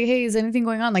ask, like, hey, is anything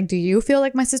going on? Like, do you feel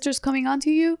like my sister's coming on to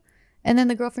you? And then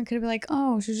the girlfriend could have been like,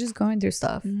 oh, she's just going through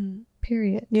stuff.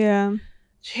 Period. Yeah.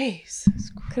 Jeez.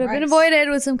 Could have been avoided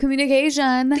with some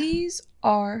communication. These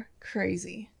are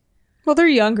crazy. Well, they're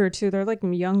younger too. They're like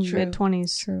young, True.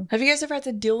 mid-20s. True. Have you guys ever had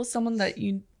to deal with someone that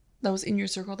was in your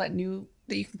circle that knew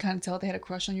that you can kind of tell they had a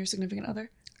crush on your significant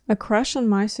other? A crush on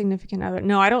my significant other.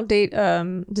 No, I don't date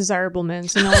desirable men,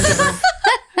 so no one's ever.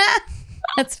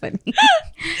 That's funny.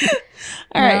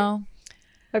 All right. No,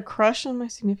 A crush on my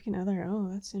significant other. Oh,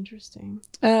 that's interesting.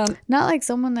 not like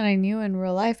someone that I knew in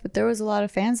real life, but there was a lot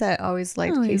of fans that always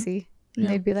liked Oh, yeah. Casey. And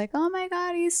Yeah. they'd be like, oh my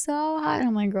God, he's so hot. And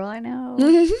I'm like, girl, I know.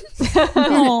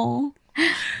 Aw.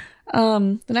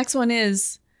 The next one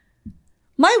is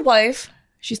my wife.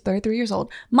 She's 33 years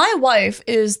old. My wife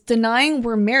is denying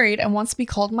we're married and wants to be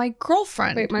called my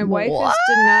girlfriend. Wait, my wife What?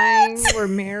 is denying we're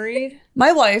married.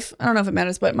 My wife, I don't know if it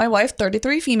matters, but my wife,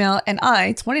 33 female, and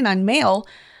I, 29 male,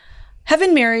 have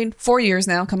been married 4 years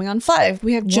now, coming on 5.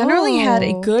 We have generally had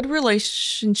a Whoa. good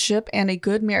relationship and a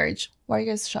good marriage. Why are you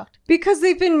guys shocked? Because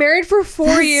they've been married for 4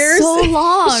 That's years. so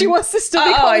long. She wants to still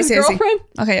be Oh, called I his see, I see. girlfriend.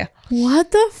 Okay, yeah.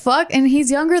 What the fuck? And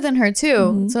he's younger than her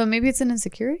too. So maybe it's an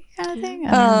insecurity kind of thing.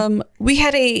 I don't know. We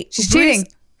had a She's cheating.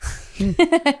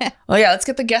 Oh yeah, let's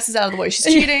get the guesses out of the way. She's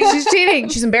cheating. She's cheating.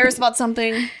 She's embarrassed about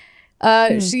something.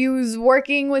 She was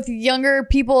working with younger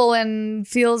people and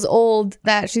feels old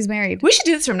that she's married. We should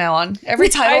do this from now on. Every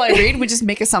title I read, we just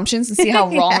make assumptions and see how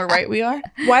wrong or right we are.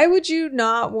 Why would you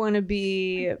not want to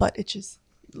be Butt itches.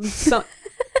 some?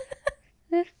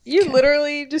 You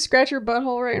literally just scratch your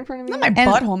butthole right in front of me. Not my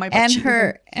butthole, my butt and cheek.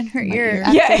 her ear.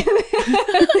 Yeah.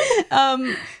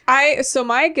 So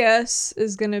my guess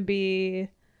is gonna be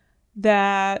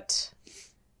that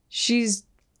she's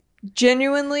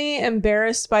genuinely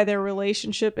embarrassed by their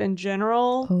relationship in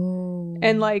general Oh.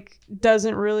 and like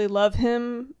doesn't really love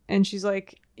him, and she's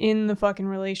like in the fucking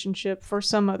relationship for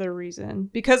some other reason,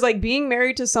 because like being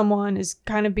married to someone is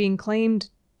kind of being claimed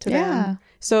to Yeah. them,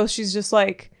 so she's just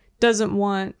like doesn't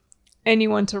want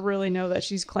anyone to really know that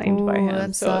she's claimed by Ooh, him,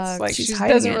 that so sucks. it's like She's she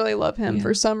hiding doesn't it. really love him Yeah.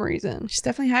 for some reason. She's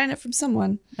definitely hiding it from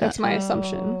someone. That's my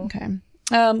assumption. Okay.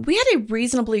 We had a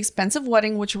reasonably expensive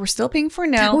wedding, which we're still paying for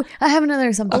now. Oh, I have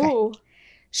another something. Oh,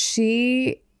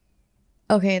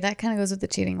 Okay, that kind of goes with the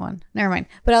cheating one. Never mind.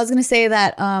 But I was gonna say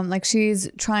that like she's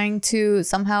trying to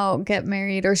somehow get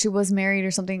married, or she was married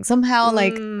or something. Somehow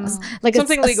like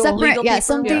Something a legal. separate, Legal yeah, paper,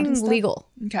 something and stuff. legal.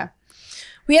 Okay.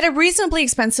 We had a reasonably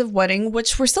expensive wedding,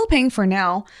 which we're still paying for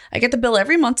now. I get the bill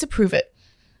every month to prove it.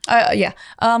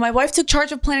 My wife took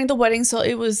charge of planning the wedding, so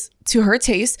it was to her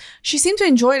taste. She seemed to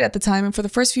enjoy it at the time, and for the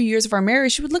first few years of our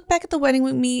marriage, she would look back at the wedding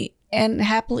with me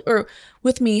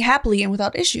happily and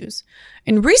without issues.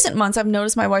 In recent months, I've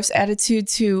noticed my wife's attitude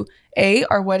to A,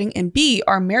 our wedding, and B,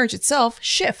 our marriage itself,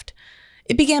 shift.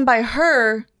 It began by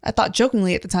her, I thought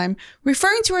jokingly at the time,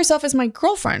 referring to herself as my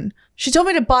girlfriend. She told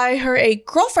me to buy her a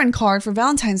girlfriend card for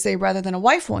Valentine's Day rather than a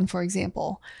wife one, for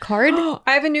example. Card?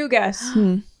 I have a new guess.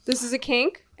 This is a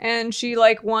kink, and she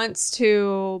like wants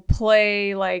to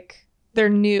play like their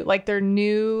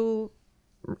new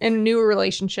in a new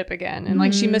relationship again, and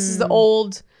like she misses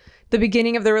the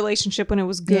beginning of the relationship when it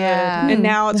was good, Yeah. and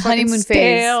now it's The fucking honeymoon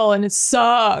stale and it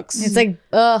sucks. It's like,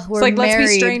 ugh, we're it's like married.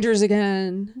 let's be strangers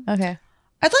again. Okay.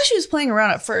 I thought she was playing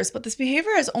around at first, but this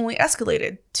behavior has only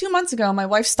escalated. 2 months ago, my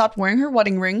wife stopped wearing her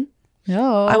wedding ring.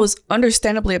 No. I was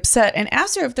understandably upset and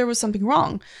asked her if there was something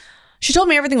wrong. She told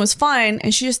me everything was fine,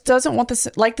 and she just doesn't want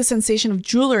the sensation of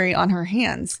jewelry on her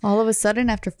hands. all of a sudden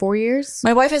after 4 years.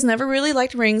 My wife has never really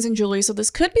liked rings and jewelry, so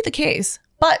this could be the case.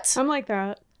 But I'm like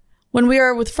that. when we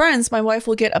are with friends, my wife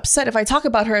will get upset if I talk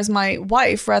about her as my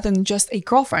wife rather than just a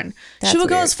girlfriend. That's She will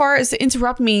go weird. as far as to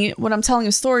interrupt me when I'm telling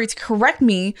a story to correct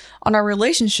me on our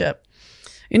relationship.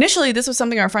 Initially, this was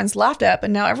something our friends laughed at, but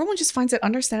now everyone just finds it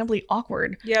understandably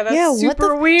awkward. Yeah, that's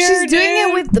super weird. She's doing it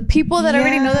dude. with the people that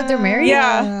already know that they're married.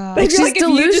 Yeah, Like, I feel she's if you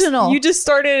just- delusional. You just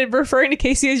started referring to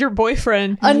Casey as your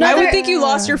boyfriend. I Another- would think you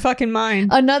lost your fucking mind.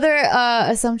 Another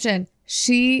assumption.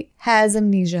 She has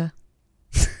amnesia.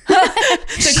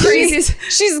 The craziest.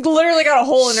 She's literally got a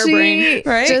hole in her brain.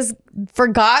 right? Just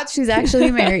forgot she's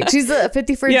actually married. She's a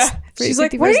 51st. Yeah. She's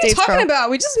like, what are you talking about?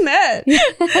 We just met.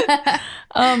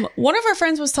 One of our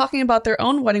friends was talking about their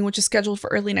own wedding, which is scheduled for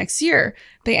early next year.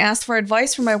 They asked for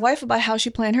advice from my wife about how she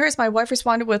planned hers. My wife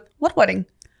responded with, "What wedding?"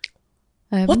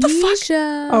 What the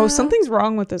fuck? Oh, something's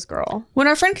wrong with this girl. When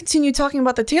our friend continued talking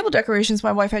about the table decorations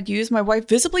my wife had used, my wife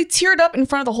visibly teared up in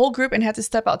front of the whole group and had to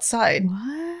step outside.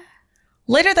 What?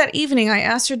 Later that evening, I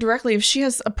asked her directly if she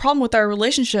has a problem with our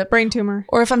relationship Brain tumor.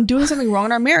 or if I'm doing something wrong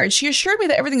in our marriage. She assured me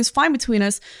that everything is fine between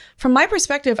us. From my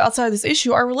perspective, outside of this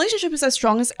issue, our relationship is as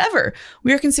strong as ever.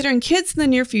 We are considering kids in the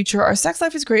near future. Our sex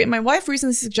life is great. And my wife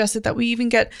recently suggested that we even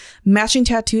get matching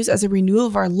tattoos as a renewal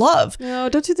of our love. No,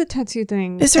 don't do the tattoo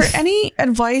thing. Is there any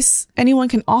advice anyone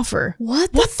can offer?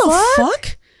 What the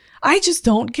fuck? I just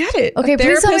don't get it. Okay,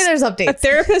 please tell me there's A updates.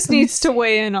 therapist needs to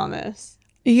weigh in on this.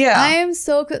 Yeah. I am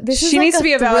so. This is She like needs a to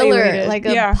be thriller, evaluated. like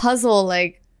a Yeah. puzzle.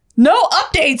 Like No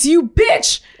updates, you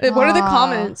bitch. What are the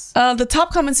comments? The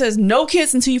top comment says, "No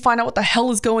kids until you find out what the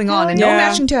hell is going on, and no yeah.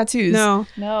 matching tattoos."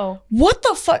 No. What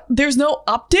the fuck? There's no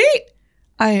update?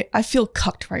 I feel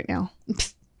cucked right now.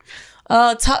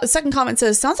 Second comment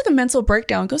says, "Sounds like a mental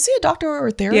breakdown. Go see a doctor or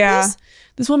a therapist." Yeah.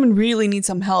 This woman really needs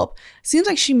some help. Seems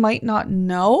like she might not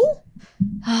know.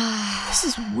 This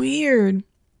is weird.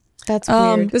 that's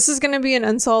weird. This is going to be an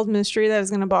unsolved mystery that is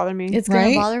going to bother me. It's gonna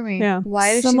right? bother me. Yeah.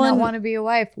 Why does she Someone- not want to be a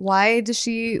wife? Why does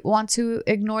she want to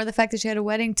ignore the fact that she had a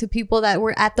wedding to people that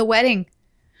were at the wedding?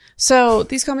 So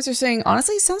these comments are saying,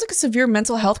 honestly, it sounds like a severe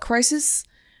mental health crisis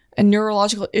and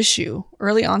neurological issue.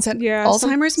 Early onset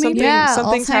Alzheimer's, maybe? Yeah,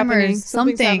 something's happening. Alzheimer's,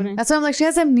 Something's something. happening. That's why I'm like, she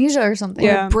has amnesia or something.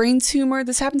 Yeah. Brain tumor.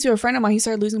 This happened to a friend of mine. He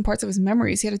started losing parts of his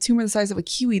memories. He had a tumor the size of a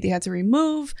kiwi they had to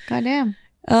remove. Goddamn.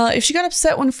 If she got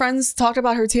upset when friends talked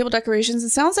about her table decorations, it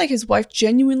sounds like his wife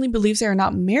genuinely believes they are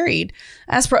not married.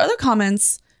 As for other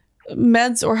comments,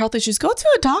 meds or health issues, go to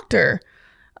a doctor.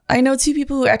 I know 2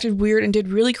 people who acted weird and did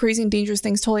really crazy and dangerous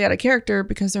things totally out of character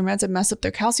because their meds have messed up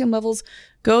their calcium levels.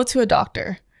 Go to a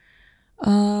doctor.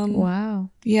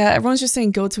 Wow. Yeah, everyone's just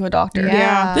saying go to a doctor.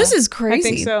 Yeah. This is crazy. I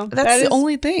think so. That's That the is-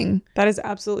 only thing. That is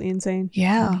absolutely insane.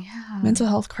 Yeah. Yeah. Mental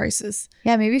health crisis.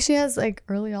 Yeah, maybe she has like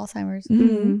early Alzheimer's.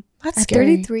 Mhm. That's At scary.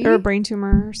 33? Or a brain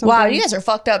tumor or something. Wow, you guys are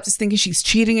fucked up just thinking she's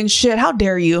cheating and shit. How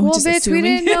dare you? Well, Just bitch, assuming. we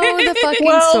didn't know the fucking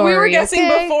Well, story. we were guessing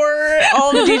okay? before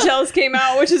all the details came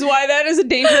out, which is why that is a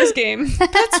dangerous game. That's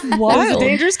That is a wild.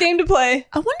 dangerous game to play.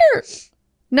 I wonder.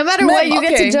 No matter Man, what, you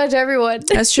get okay. to judge everyone.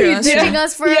 That's true. You're That's judging true.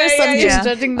 us first. I'm just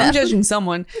judging them. I'm judging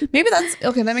someone. Maybe that's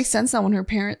okay. That makes sense now. When her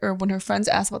parent or when her friends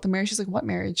ask about the marriage, she's like, "What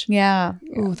marriage?" Yeah.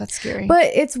 Ooh, that's scary. But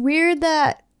it's weird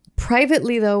that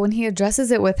privately, though, when he addresses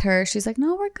it with her, she's like,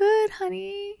 no, we're good,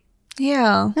 honey.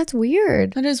 yeah, That's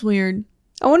weird. that is weird.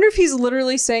 I wonder if he's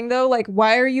literally saying, though, like,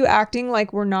 why are you acting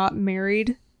like we're not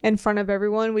married in front of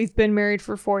everyone? We've been married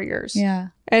for 4 years. Yeah.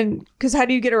 And because how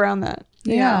do you get around that?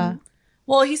 Yeah.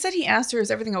 Well, he said he asked her,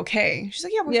 "Is everything okay?" She's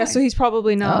like, "Yeah, we're Yeah, fine." so he's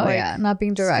probably not like Not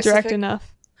being direct. direct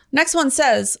enough. Next one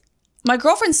says, "My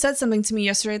girlfriend said something to me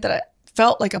yesterday that I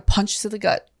felt like a punch to the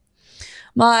gut.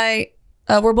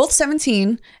 We're both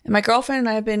 17, and my girlfriend and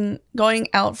I have been going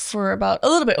out for about a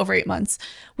little bit over 8 months.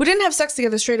 We didn't have sex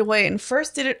together straight away, and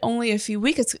first did it only a few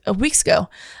weeks ago.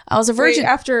 I was a virgin. Wait,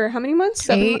 after how many months?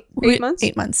 8 months?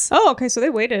 8 months. Oh, okay. So they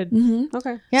waited. Mm-hmm.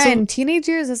 Okay. Yeah, So- in teenage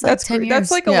years, it's like 10 years.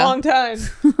 That's like a Yeah. long time.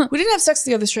 We didn't have sex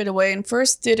together straight away, and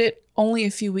first did it only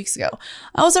a few weeks ago.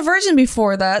 I was a virgin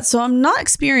before that, so I'm not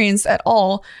experienced at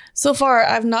all. So far,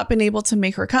 I've not been able to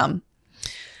make her come.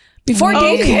 Before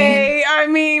dating, Okay. I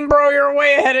mean, bro, you're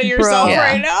way ahead of yourself Yeah.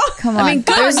 right now. Come on. I mean,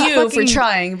 good There's on you for fucking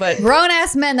trying, but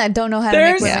grown-ass men that don't know how to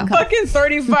There's make women come. fucking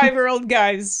 35-year-old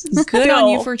guys. good on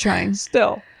you for trying.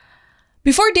 Still.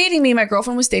 Before dating me, my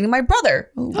girlfriend was dating my brother.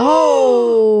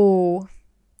 Oh.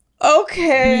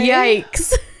 Okay.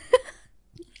 Yikes.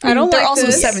 I don't They're like also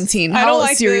this. 17. I How don't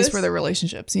like serious this. were their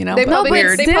relationships, you know? They But No, probably- but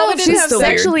weird. they still, probably didn't she's have sex.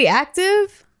 sexually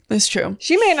active. It's true.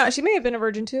 She may not. She may have been a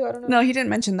virgin too. I don't know. No, he didn't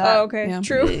mention that. Oh, okay. Yeah.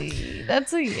 True.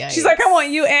 That's a yikes. She's like, I want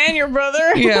you and your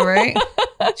brother. Yeah, right?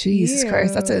 Jesus Ew.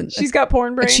 Christ. That's an She's got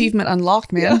porn brain. achievement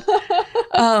unlocked, man.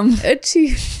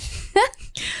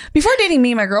 Before dating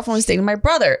me, my girlfriend was dating my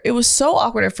brother. It was so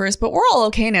awkward at first, but we're all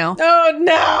okay now. Oh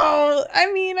no!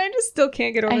 I mean, I just still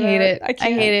can't get over I that. hate it. I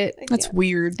can't. hate it. That's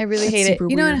weird. I really That's hate it. super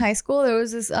You know, in weird. high school, there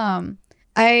was this,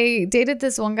 I dated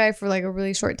this one guy for like a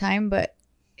really short time, but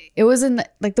it was in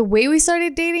like the way we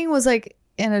started dating was like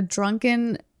in a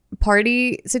drunken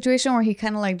party situation where he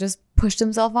kind of like just pushed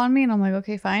himself on me, and I'm like,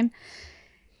 okay, fine.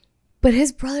 But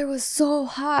his brother was so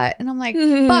hot, and I'm like,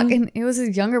 fuck. And it was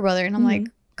his younger brother, and I'm like,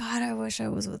 God, I wish I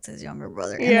was with his younger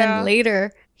brother. And Yeah. then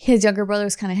later, his younger brother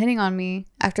was kind of hitting on me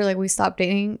after like we stopped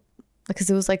dating, because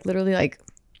it was like literally like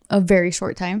a very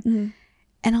short time. Mm-hmm.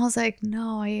 And I was like,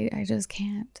 no, I just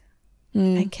can't.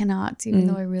 I cannot, even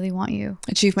though I really want you.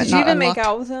 Achievement Did you not even unlocked. make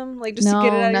out with him? Like, just No, to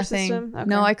get it out nothing. of your system?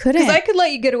 No, I couldn't. Because I could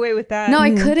let you get away with that. No,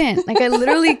 I couldn't. Like, I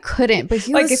literally couldn't. But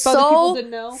he Like, was if other people so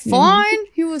didn't know? fine.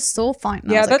 He was so fine.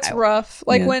 And I Yeah, was like, that's rough.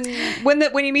 Like, Yeah.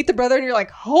 when you meet the brother and you're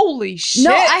like, holy shit.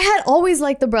 No, I had always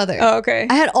liked the brother. Oh, okay.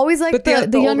 I had always liked But the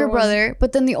the younger older one. brother,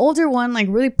 but then the older one like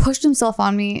really pushed himself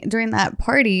on me during that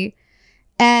party.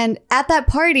 And at that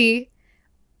party,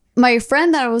 my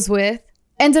friend that I was with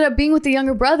ended up being with the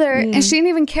younger brother, and she didn't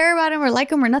even care about him or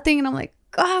like him or nothing. And I'm like,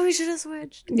 God, we should have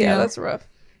switched. Yeah, that's rough.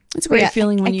 It's a great Yeah,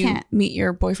 feeling when I you can't. meet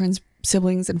your boyfriend's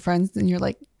siblings and friends, and you're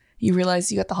like, you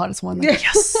realize you got the hottest one. Like,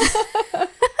 yes.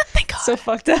 Thank God. So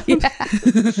fucked up.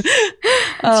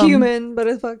 It's human, but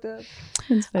it's fucked up.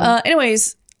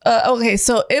 Anyways, okay,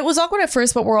 so it was awkward at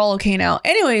first, but we're all okay now.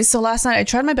 Anyways, so last night I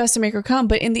tried my best to make her come,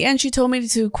 but in the end she told me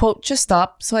to, quote, just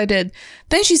stop. So I did.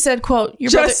 Then she said, quote,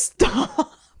 your Just brother...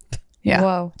 stop. Yeah.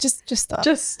 Whoa. Just stop.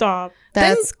 Just stop.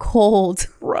 That's cold.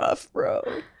 Rough, bro.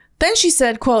 Then she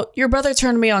said, quote, your brother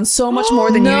turned me on so much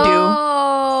more than you do.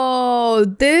 No,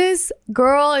 this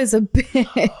girl is a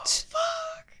bitch.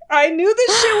 I knew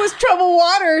this shit was troubled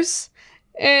waters.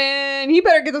 And he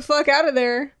better get the fuck out of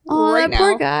there Oh, right that now.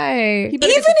 poor guy. He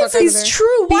better Even get the if fuck out of it's there.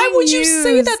 true, why Being would you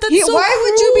say used. that? That's so Why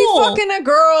would you be cruel. fucking a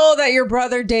girl that your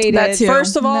brother dated? That too.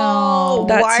 First of all, No.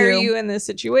 That why are too. you in this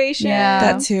situation?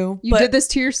 Yeah. That too. You But did this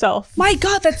to yourself. my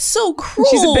God, that's so cruel.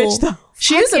 She's a bitch, though.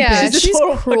 She is a Yeah, bitch. she's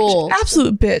total cruel.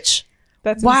 Absolute bitch.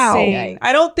 That's Wow. insane.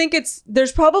 I don't think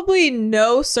there's probably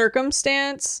no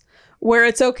circumstance where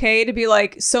it's okay to be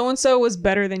like, so-and-so was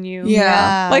better than you.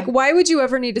 Yeah. Like, why would you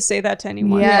ever need to say that to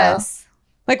anyone? Yes.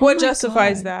 Like, what my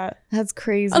justifies God. that? That's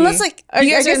crazy. Unless like I you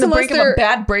guys are guess in the unless break of a they're-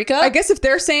 bad breakup. I guess if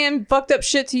they're saying fucked up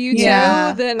shit to you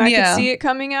Yeah. too, then I Yeah. could see it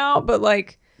coming out. But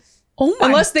like, Oh my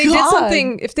unless they did God.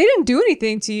 something, if they didn't do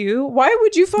anything to you, why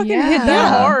would you fucking hit Yeah.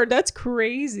 that hard? That's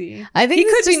crazy. I think He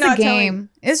it's could be just a not telling- game.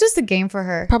 It's just a game for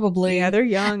her. Probably. Yeah, they're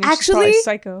young. And Actually- she's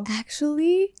probably psycho.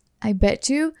 Actually, I bet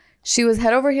you she was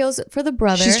head over heels for the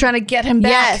brother. She's trying to get him back.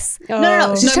 Yes. Oh.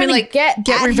 No. She's No, I trying mean, to like, get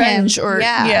Get at revenge him. or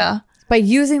yeah. by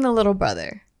using the little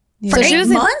brother. For So she 8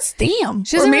 doesn't- months? Damn.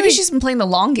 she Or doesn't maybe really- she's been playing the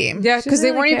long game. Yeah, because they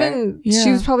doesn't weren't really care. even. Yeah. She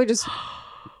was probably just.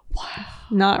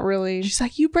 Not really. She's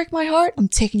like, you break my heart, I'm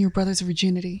taking your brother's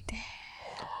virginity.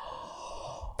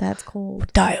 That's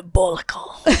cold.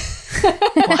 Diabolical.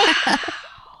 Wow.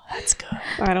 That's good.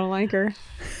 I don't like her.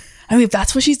 I mean, if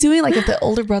that's what she's doing, like if the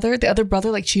other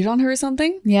brother like cheated on her or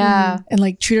something Yeah. and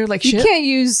like treat her like You shit. can't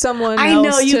use someone. I know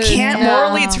else you to- can't. Yeah.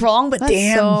 Morally, it's wrong, but That's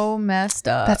damn. so messed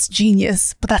up. That's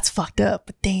genius. But that's fucked up.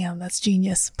 But damn, that's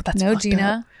genius. But that's no, fucked Gina.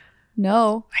 up.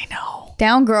 No. I know.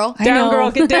 Down, girl. I Down, know.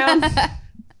 girl, get down.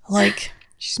 Like,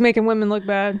 She's making women look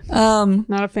bad.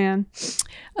 Not a fan.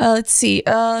 let's see.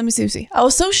 Let me see. I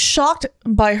was so shocked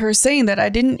by her saying that I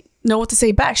didn't know what to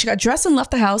say back. She got dressed and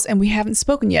left the house, and we haven't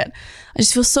spoken yet. I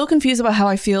just feel so confused about how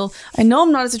I feel. I know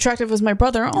I'm not as attractive as my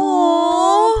brother.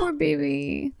 Oh, Aww. poor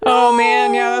baby. Oh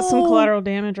man, yeah, that's some collateral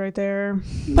damage right there.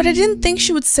 But I didn't think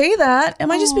she would say that.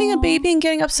 Am I just being a baby and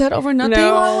getting upset over nothing?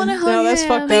 No, I wanna hug no, that's him.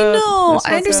 fucked up. I know. That's I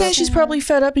fucked understand up. she's probably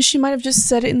fed up and she might have just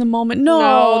said it in the moment.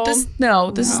 No,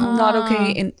 No. this is not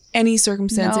okay in any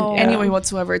circumstance, No. in any Yeah. way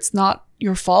whatsoever. It's not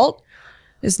your fault.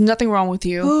 There's nothing wrong with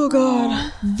you. Oh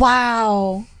god.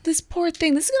 Wow. This poor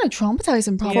thing. This is gonna traumatize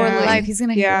him probably. For Yeah. life. He's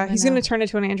gonna hate Yeah, women he's now. gonna turn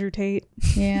into an Andrew Tate.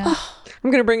 Yeah. I'm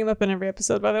gonna bring him up in every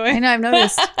episode, by the way. I know, I've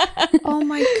noticed. Oh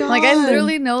my god. Like I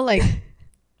literally know like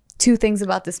 2 things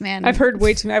about this man. I've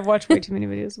watched way too many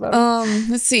videos about it.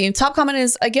 Let's see. Top comment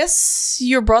is, I guess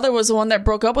your brother was the one that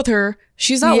broke up with her.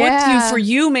 She's not with you Yeah. for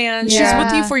you, man. She's Yeah.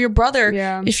 with you for your brother.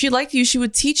 Yeah. If she liked you, she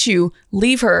would teach you.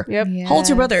 Leave her. Yep. How old's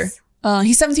your brother? Yes.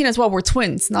 He's 17 as well. We're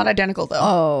twins, not identical though.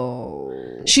 Oh.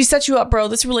 She set you up, bro.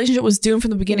 This relationship was doomed from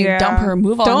the beginning. Yeah. Dump her.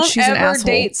 Move on. Don't She's an ever asshole.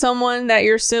 date someone that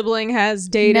your sibling has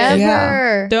dated. Never.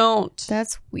 Yeah. Don't.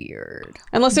 That's weird.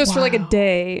 Unless it was for like a Wow.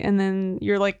 day and then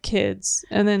you're like kids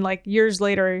and then like years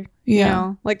later, you Yeah.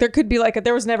 know, like there could be like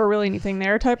there was never really anything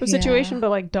there type of Yeah. situation, but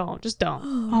like just don't.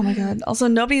 Oh my god. Also,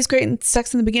 nobody's great in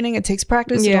sex in the beginning. It takes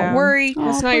practice. So Yeah. don't worry. Oh,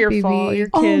 It's not poor your baby. fault. Your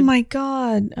Oh kid. my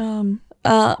god.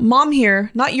 Mom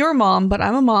here, not your mom, but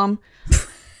I'm a mom.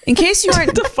 In case you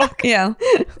aren't yeah.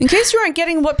 In case you aren't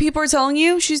getting what people are telling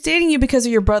you, she's dating you because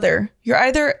of your brother. You're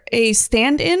either a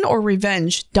stand-in or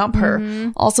revenge. Dump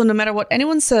her. Also, no matter what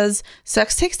anyone says,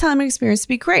 sex takes time and experience to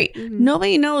be great.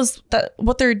 Nobody knows that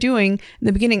what they're doing in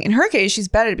the beginning. In her case, she's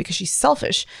bad at it because she's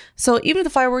selfish. So even if the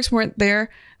fireworks weren't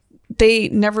there, they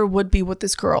never would be with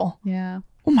this girl. Yeah.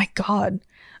 Oh my god.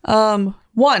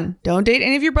 1, don't date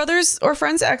any of your brothers or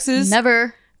friends' exes.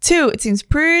 Never. 2, it seems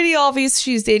pretty obvious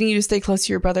she's dating you to stay close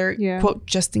to your brother, Yeah. quote,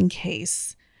 just in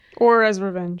case. Or as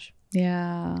revenge.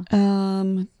 Yeah.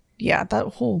 Yeah, that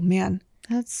whole man.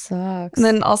 That sucks. And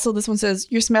then also this one says,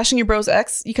 you're smashing your bro's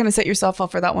ex. You kind of set yourself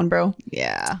up for that one, bro.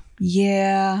 yeah.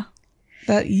 Yeah.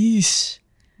 That, yeesh.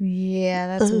 Yeah,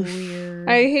 that's Ugh. weird.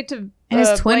 I hate to And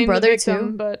his twin blame the brother,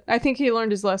 victim, too. but I think he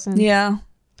learned his lesson. Yeah.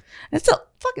 That's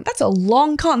a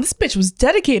long con. This bitch was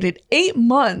dedicated 8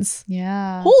 months.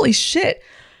 yeah. Holy shit.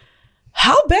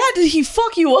 How bad did he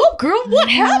fuck you up, girl? What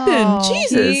happened? know.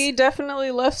 Jesus. He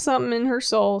definitely left something in her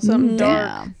soul, something Mhm. dark.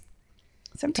 Yeah.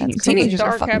 17 That's teenagers are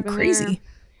dark fucking happened crazy. there.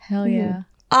 Hell yeah.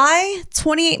 I,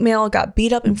 28 male, got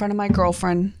beat up in front of my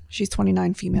girlfriend. She's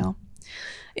 29 female.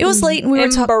 It was late and we were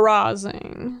talking.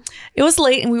 Embarrassing. It was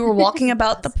late and we were walking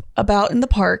about in the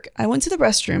park. I went to the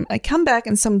restroom. I come back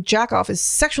and some jackoff is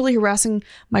sexually harassing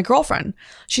my girlfriend.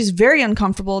 She's very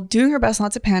uncomfortable, doing her best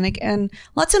not to panic, and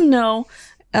lets him know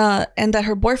and that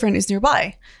her boyfriend is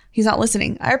nearby. He's not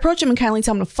listening. I approach him and kindly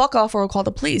tell him to fuck off or I'll call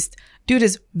the police. Dude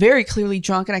is very clearly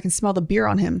drunk and I can smell the beer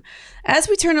on him. As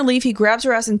we turn to leave, he grabs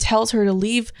her ass and tells her to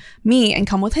leave me and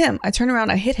come with him. I turn around,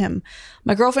 I hit him.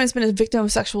 My girlfriend has been a victim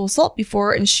of sexual assault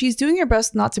before and she's doing her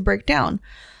best not to break down.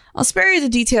 I'll spare you the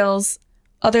details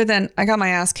other than I got my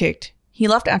ass kicked. He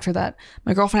left after that.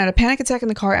 My girlfriend had a panic attack in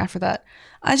the car after that.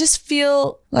 I just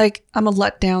feel like I'm a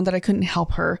letdown that I couldn't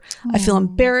help her. I feel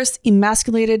embarrassed,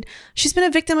 emasculated. She's been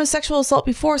a victim of sexual assault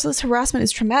before, so this harassment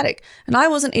is traumatic. And I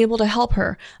wasn't able to help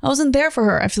her. I wasn't there for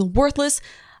her. I feel worthless.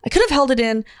 I could have held it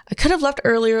in. I could have left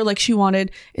earlier like she wanted.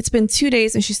 It's been 2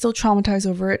 days and she's still traumatized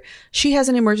over it. She has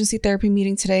an emergency therapy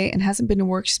meeting today and hasn't been to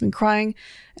work. She's been crying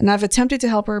and I've attempted to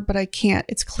help her, but I can't.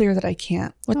 It's clear that I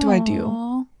can't. What do I do?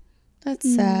 Aw,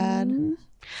 that's sad.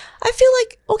 I feel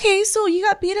like, okay, so you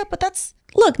got beat up, but that's,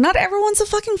 look, not everyone's a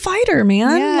fucking fighter,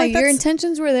 man. Yeah, Like, your that's-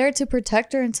 intentions were there to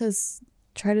protect her and to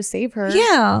try to save her.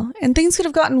 Yeah, and things could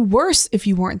have gotten worse if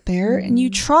you weren't there and you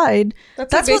tried.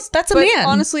 That's a but man.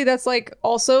 Honestly, that's like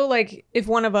also like if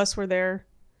one of us were there,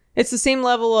 it's the same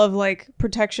level of like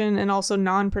protection and also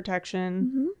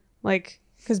non-protection. Like,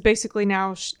 because basically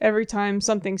now every time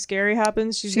something scary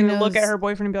happens, she's She gonna look at knows. her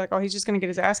boyfriend and be like, "Oh, he's just gonna get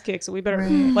his ass kicked, so we better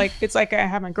Right. like." It's like I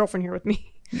have my girlfriend here with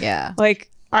me. Yeah. Like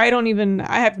I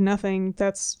have nothing.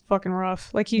 That's fucking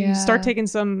rough. Like you Yeah. start taking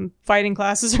some fighting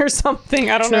classes or something.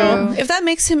 I don't know. True. If that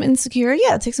makes him insecure,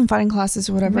 yeah, take some fighting classes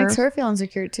or It whatever. makes her feel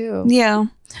insecure too. Yeah.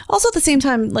 Also, at the same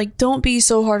time, like, don't be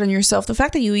so hard on yourself. The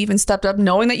fact that you even stepped up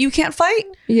knowing that you can't fight,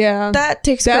 Yeah, that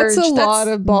takes that's courage. a lot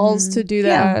of balls to do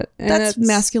yeah, that. And that's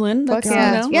masculine. Fuck That's,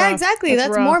 yeah. you know? Yeah, rough. exactly. That's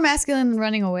That's rough. more masculine than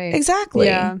running away. Exactly.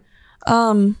 Yeah.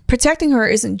 Protecting her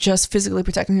isn't just physically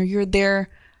protecting her. You're there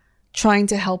trying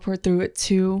to help her through it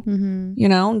too, you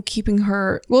know, and keeping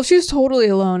her. Well, if she was totally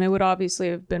alone, it would obviously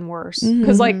have been worse.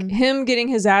 Because like him getting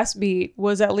his ass beat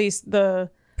was at least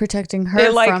Protecting her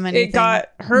it, like, from anything. it got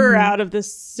her out of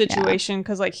this situation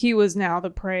because like he was now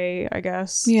the prey, I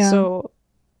guess. Yeah. So,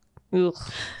 ugh,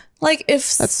 Like,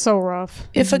 if that's so rough.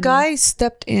 a guy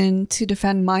stepped in to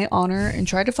defend my honor and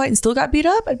tried to fight and still got beat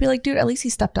up, I'd be like, dude, at least he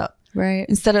stepped up. right.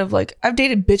 Instead of like, I've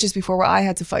dated bitches before where I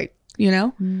had to fight, you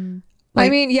know? I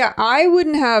Like- mean, yeah, I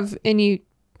wouldn't have any.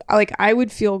 Like, I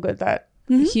would feel good that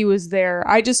he was there.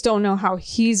 I just don't know how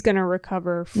he's gonna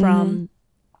recover from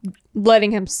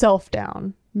letting himself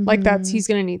down. Like he's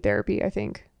gonna need therapy, I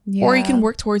think. Yeah. Or you can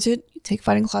work towards it, take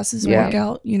fighting classes, Yeah. work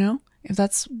out, you know? If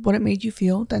that's what it made you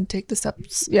feel, then take the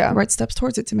steps, Yeah. the right steps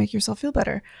towards it to make yourself feel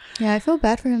better. Yeah, I feel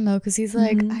bad for him though, because he's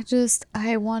like,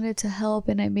 I wanted to help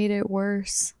and I made it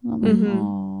worse. I'm like,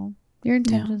 oh, your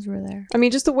intentions were there. I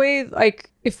mean, just the way, like,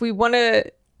 if we want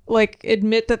to, like,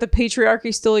 admit that the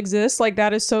patriarchy still exists, like,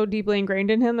 that is so deeply ingrained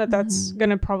in him that that's going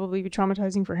to probably be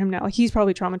traumatizing for him now. Like, he's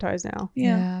probably traumatized now.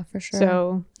 Yeah, for sure.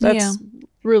 So, that's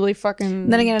really fucking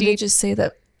And then again, deep. they just say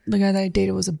that the guy that I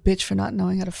dated was a bitch for not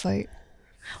knowing how to fight.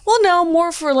 Well, no,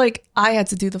 more for like, I had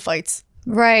to do the fights.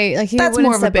 right. Like he That's wouldn't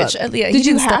more of a step bitch. up. Yeah, he Did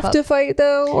you didn't step have up. to fight,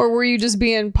 though? Or were you just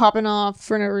being popping off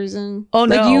for no reason? Oh, like,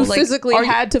 no, you like, physically are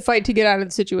you- had to fight to get out of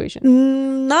the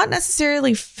situation. Not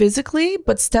necessarily physically,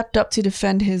 but stepped up to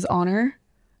defend his honor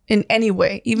in any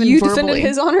way, even You verbally. defended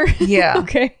his honor? Yeah.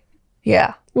 Okay.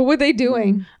 Yeah. What were they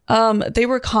doing? They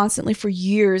were constantly for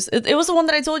years. It was the one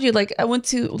that I told you. Like, we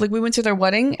went to their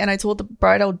wedding, and I told the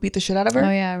bride I would beat the shit out of her. Oh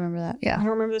yeah, I remember that. I Yeah, don't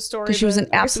remember the story. because she was but an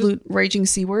I guess it was- absolute raging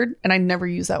c word, and I never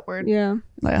use that word. Yeah.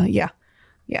 Yeah.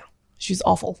 She's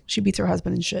awful. She beats her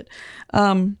husband and shit.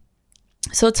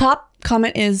 So top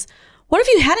comment is, What if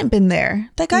you hadn't been there?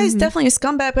 That guy is definitely a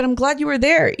scumbag, but I'm glad you were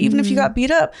there, even if you got beat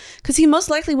up, because he most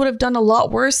likely would have done a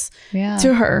lot worse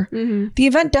to her. The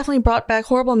event definitely brought back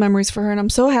horrible memories for her, and I'm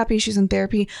so happy she's in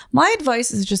therapy. My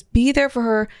advice is just be there for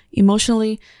her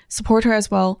emotionally, support her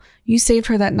as well. You saved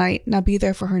her that night. Now be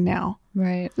there for her now.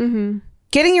 Right.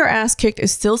 Getting your ass kicked is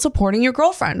still supporting your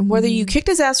girlfriend. Whether you kicked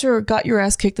his ass or got your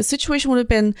ass kicked, the situation would have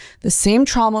been the same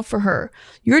trauma for her.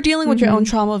 You're dealing with your own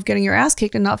trauma of getting your ass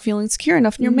kicked and not feeling secure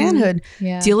enough in your manhood.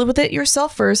 Yeah. Deal with it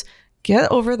yourself first. Get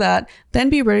over that. Then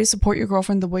be ready to support your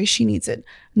girlfriend the way she needs it.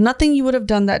 Nothing you would have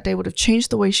done that day would have changed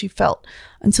the way she felt.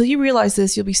 Until you realize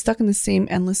this, you'll be stuck in the same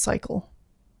endless cycle.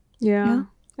 Yeah.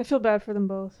 I feel bad for them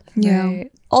both. Yeah.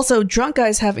 Right. Also, drunk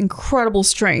guys have incredible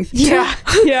strength. Yeah.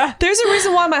 Yeah. There's a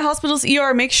reason why my hospital's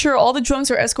ER makes sure all the drunks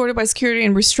are escorted by security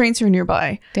and restraints are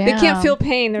nearby. Damn. They can't feel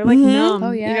pain. They're like numb.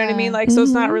 Oh, You know what I yeah. mean? Like, so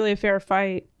it's not really a fair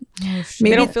fight. Oh, shit. They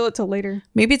Maybe- don't feel it till later.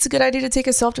 Maybe it's a good idea to take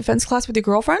a self-defense class with your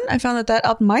girlfriend. I found that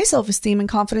upped my self-esteem and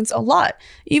confidence a lot,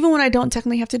 even when I don't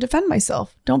technically have to defend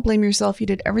myself. Don't blame yourself. You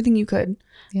did everything you could.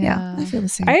 Yeah, I feel the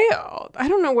same. I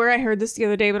don't know where I heard this the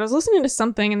other day, but I was listening to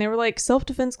something and they were like,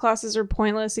 self-defense classes are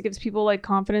pointless. It gives people like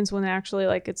confidence when actually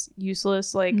like it's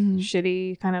useless, like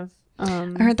shitty kind of.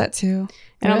 I heard that too.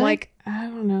 And I'm Really? like, I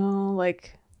don't know,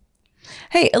 like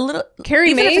Hey, a little carry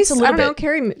even if mace. it's a I little don't know, bit.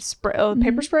 carry spray,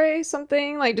 paper spray,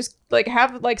 something like just like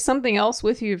have like something else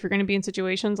with you if you're going to be in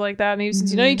situations like that. Maybe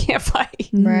since you know you can't fight,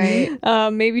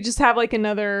 Right. maybe just have like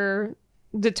another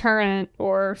deterrent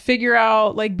or figure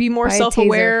out like be more Buy a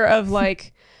self-aware of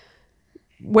like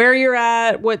where you're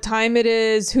at, what time it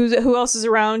is, who else is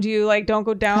around you. Like don't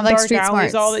go down Have, like, dark street alleys.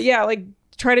 smarts. All that. Yeah, like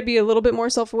try to be a little bit more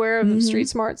self-aware of street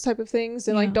smarts type of things,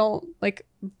 and like don't like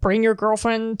bring your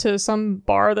girlfriend to some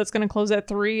bar that's going to close at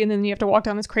 3 and then you have to walk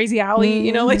down this crazy alley.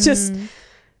 You know, like just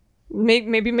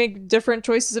maybe make different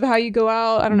choices of how you go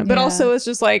out. I don't know, but Yeah. also it's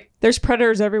just like there's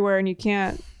predators everywhere and you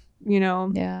can't, you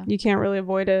know, Yeah. you can't really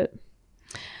avoid it.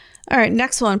 All right,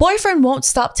 next one. Boyfriend won't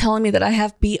stop telling me that I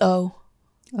have BO.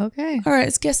 Okay. All right,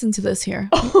 let's guess into this here.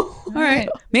 All right.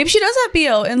 Maybe she does have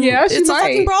BO and Yeah, she it's a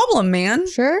fucking might. problem, man.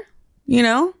 Sure. You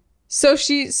know? So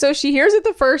she hears it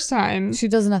the first time. She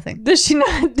does nothing. Does she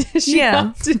not? Does she Yeah.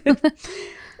 not do-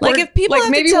 Like Or, if people like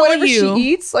have maybe to tell whatever you, she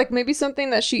eats, like maybe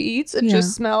something that she eats, it Yeah.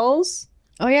 just smells.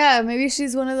 Oh yeah, maybe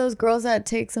she's one of those girls that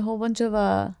takes a whole bunch of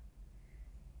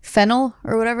fennel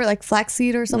or whatever, like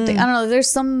flaxseed or something. I don't know. There's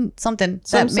something Some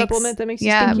that supplement that makes you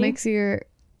yeah, it stinky? makes your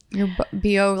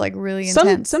BO like really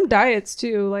intense. Some diets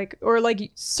too, like or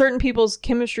like certain people's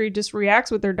chemistry just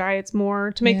reacts with their diets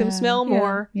more to make them Yeah. smell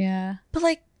more. Yeah. but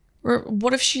like, or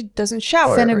what if she doesn't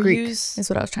shower or Fenugreek use is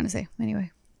what I was trying to say. Anyway.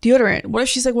 deodorant? What if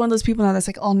she's like one of those people now that's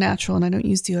like all natural and I don't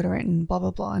use deodorant and blah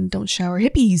blah blah and don't shower?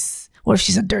 Hippies. What if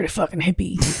she's a dirty fucking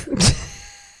hippie?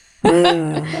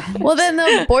 Well, then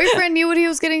the boyfriend knew what he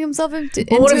was getting himself into,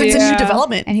 Well, what if it's a Yeah. new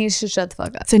development? and he should shut the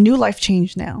fuck up. It's a new life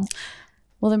change now.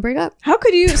 Well, then break up. How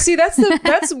could you see?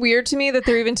 That's weird to me that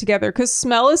they're even together because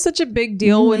smell is such a big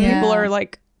deal when Yeah. people are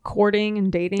like courting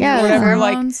and dating Yeah, or whatever.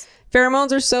 Like pheromones.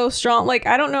 pheromones are so strong. Like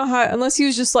I don't know how unless he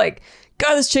was just like,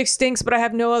 God, this chick stinks, but I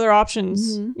have no other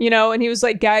options, you know. And he was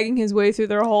like gagging his way through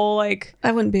their whole like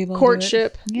I wouldn't be able to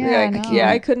courtship. Yeah, I know. yeah,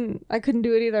 I couldn't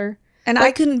do it either. And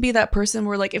I couldn't be that person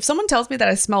where like if someone tells me that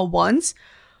I smell once,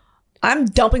 I'm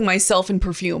dumping myself in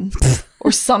perfume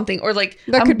or something, or like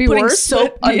That I'm could be putting worse,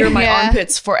 soap but- under my Yeah.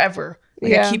 armpits forever.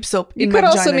 Like I keep soap You in could my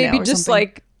also vagina maybe now or just something.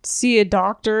 like see a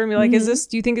doctor and be like, do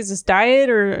you think is this diet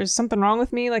or is something wrong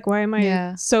with me? Like, why am I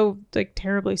Yeah. so like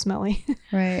terribly smelly?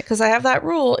 Right. because I have that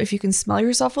rule: if you can smell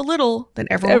yourself a little, then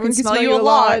everyone can smell you a lot.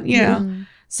 lot. Yeah. Mm-hmm.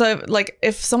 So like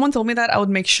if someone told me that, I would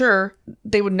make sure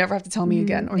they would never have to tell me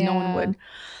again, or no one Yeah. would.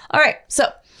 All right, so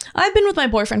I've been with my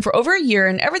boyfriend for over a year,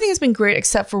 and everything has been great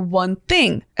except for one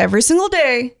thing. Every single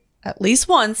day, at least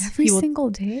once, Every he will single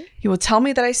day. He will tell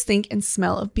me that I stink and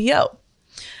smell of BO.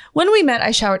 When we met,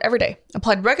 I showered every day,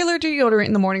 applied regular deodorant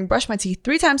in the morning, brushed my teeth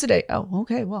 3 times a day. Oh,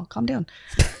 okay. Well, calm down.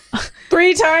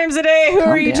 3 times a day. Who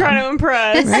are you down. trying to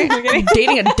impress? Okay.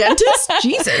 Dating a dentist?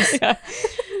 Jesus.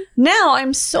 Now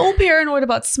I'm so paranoid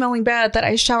about smelling bad that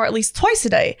I shower at least twice a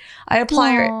day. I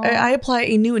apply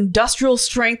a new industrial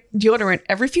strength deodorant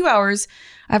every few hours.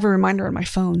 I have a reminder on my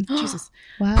phone. Jesus.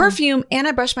 Wow. Perfume, and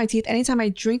I brush my teeth anytime I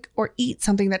drink or eat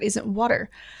something that isn't water.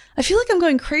 I feel like I'm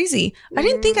going crazy. I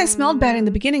didn't think I smelled bad in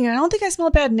the beginning, and I don't think I smell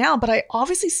bad now, but I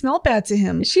obviously smell bad to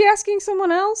him. Is she asking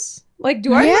someone else? Like,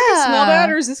 do I fucking Yeah. smell bad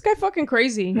or is this guy fucking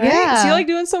crazy? Right? Yeah. Is he like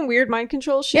doing some weird mind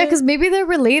control shit? Yeah, because maybe they're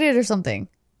related or something.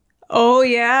 Oh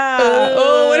yeah.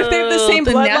 What if they have the same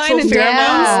the natural bloodline and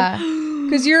pheromones? pheromones?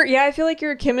 Because I feel like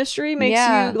your chemistry makes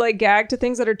Yeah. you like gag to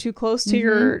things that are too close to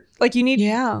your like you need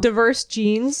Yeah. diverse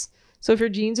genes So if your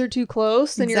jeans are too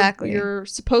close, then Exactly. you're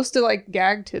supposed to like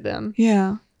gag to them.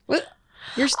 Yeah. What?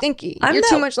 You're stinky. I'm You're that-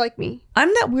 too much like me. I'm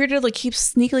that weirdo that like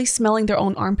keeps sneakily smelling their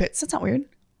own armpits. That's not weird.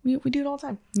 We do it all the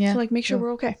time. Yeah. To like make sure True.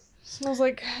 we're okay. Smells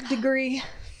like degree.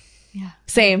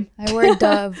 Same. I wear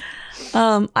Dove.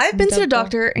 I've been to the Dove.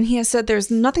 doctor and he has said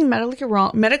there's nothing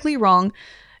medically wrong.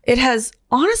 It has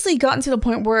honestly gotten to the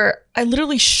point where I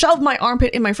literally shove my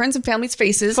armpit in my friends and family's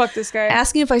faces, Fuck this guy.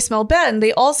 asking if I smell bad, and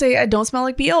they all say I don't smell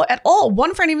like BO at all.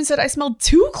 One friend even said I smelled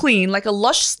too clean, like a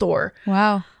Lush store.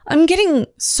 Wow. I'm getting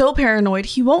so paranoid.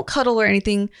 He won't cuddle or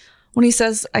anything when he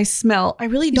says I smell. I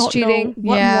really don't cheating. know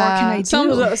what Yeah. more can I do.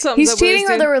 Something's He's up with cheating this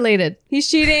or dude. they're related. He's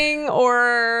cheating,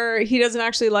 or he doesn't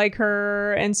actually like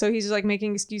her, and so he's just like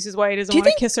making excuses why he doesn't Do you want to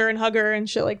think- kiss her and hug her and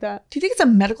shit like that. Do you think it's a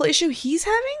medical issue he's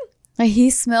having? Like he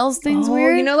smells things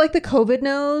weird. You know, like the COVID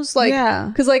nose, like, Yeah.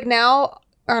 because like now,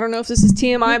 I don't know if this is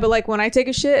TMI, but like when I take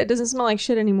a shit, it doesn't smell like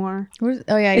shit anymore. Oh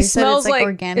yeah, you It said smells it's like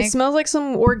organic. It smells like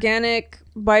some organic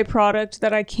byproduct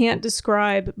that I can't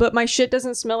describe, but my shit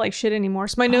doesn't smell like shit anymore.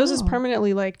 So my nose is Oh.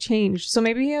 permanently like changed. So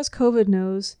maybe he has COVID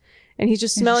nose, and he's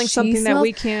just And smelling she something that smells-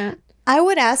 we can't. I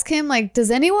would ask him like,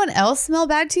 does anyone else smell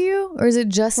bad to you, or is it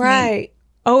just me? Right.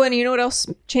 Oh, and you know what else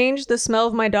changed? The smell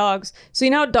of my dogs. So you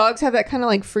know how dogs have that kind of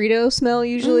like Frito smell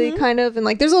usually, kind of, and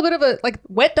like there's a little bit of a like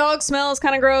wet dog smell is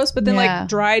kind of gross, but then Yeah. like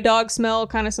dry dog smell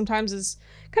kind of sometimes is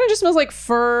kind of just smells like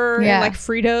fur Yeah. and like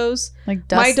Fritos. Like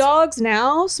dust. My dogs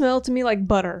now smell to me like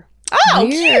butter. Oh,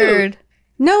 Weird.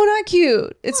 No, not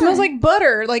cute. It smells like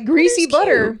butter, like greasy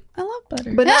butter, I love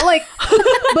butter. but not like,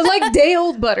 but like day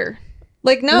old butter,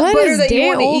 like not What butter is that you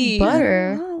want to day-old eat.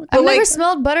 butter? Oh, I've like- never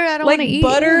smelled butter I don't want to eat.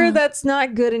 butter Yeah. that's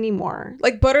not good anymore.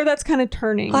 Like butter that's kind of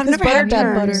turning. I've 'cause never had bad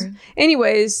turns. butter.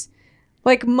 Anyways,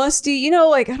 like musty, you know,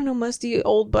 like I don't know, musty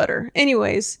old butter.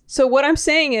 Anyways, so what I'm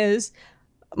saying is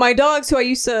my dogs who I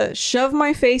used to shove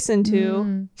my face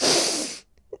into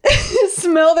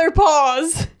smell their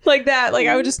paws like that. Like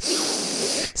I would just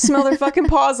smell their fucking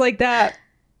paws like that.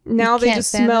 Now they can't just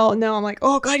stand smell. Now I'm like,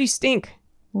 oh God, you stink.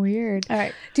 Weird. all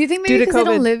right. Do you think Due maybe to because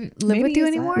they don't COVID. live Maybe with you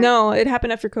it's that. anymore? No, it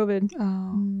happened after COVID.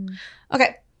 Oh.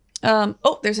 Okay.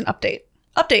 Oh, there's an update.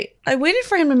 I waited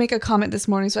for him to make a comment this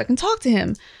morning so I can talk to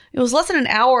him. It was less than an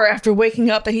hour after waking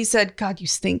up that he said, God, you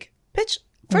stink. Bitch,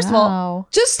 first of all, Wow.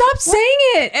 Just stop saying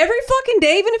it every fucking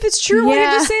day, even if it's true. Why don't you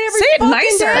Yeah. just say it every Say it fucking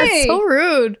nicer. day? That's so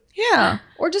rude. yeah.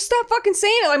 Or just stop fucking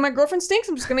saying it. Like, my girlfriend stinks.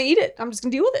 I'm just gonna eat it. I'm just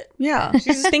gonna deal with it. Yeah.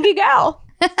 She's a stinky gal.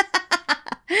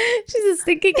 She's a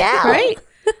stinky gal. Right?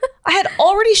 I had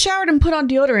already showered and put on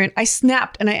deodorant. I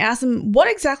snapped and I asked him what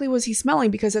exactly was he smelling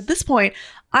because at this point,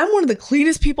 I'm one of the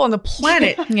cleanest people on the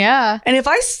planet. Yeah. And if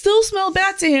I still smell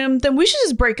bad to him, then we should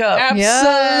just break up.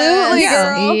 Absolutely,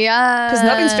 girl. Yeah. Because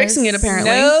nothing's fixing it, apparently.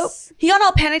 Nope. He got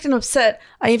all panicked and upset.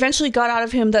 I eventually got out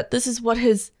of him that this is what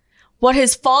his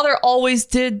father always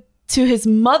did to his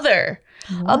mother.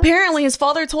 Apparently, his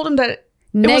father told him that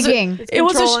Negging. it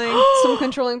was Some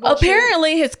controlling bullshit.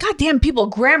 apparently his goddamn people,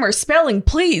 grammar, spelling,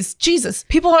 please, Jesus.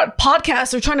 People on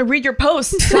podcasts are trying to read your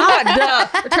posts. God,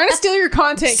 We're trying to steal your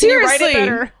content. Can you write it Seriously.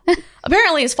 better?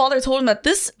 Apparently, his father told him that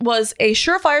this was a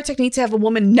surefire technique to have a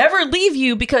woman never leave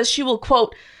you because she will,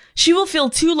 quote, she will feel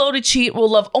too low to cheat, will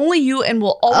love only you, and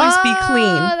will always be clean.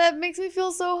 That makes me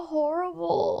feel so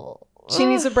horrible. She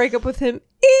needs to break up with him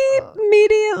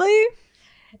immediately.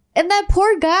 And that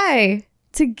poor guy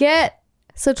to get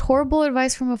such horrible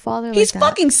advice from a father He's like that.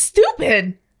 fucking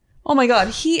stupid. Oh my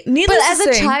God. Needless But to as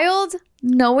a say, child,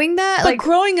 knowing that, but like,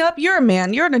 growing up, you're a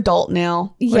man. You're an adult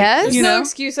now. Like, yes. There's you no know?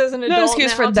 excuse as an adult.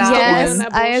 excuse now for to that stop yes, doing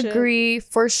that I bullshit. agree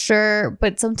for sure.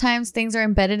 But sometimes things are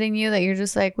embedded in you that you're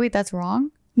just like, wait, that's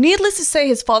wrong. Needless to say,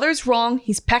 his father is wrong.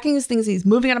 He's packing his things. He's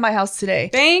moving out of my house today.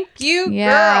 Thank you,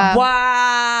 Yeah. girl.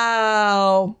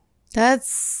 Wow.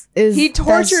 He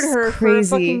tortured that's her for a crazy.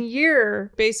 fucking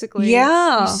year, basically.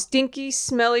 Yeah. You stinky,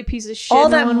 smelly piece of shit. All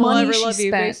no that one will money ever she love you,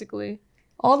 spent. basically.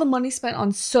 All the money spent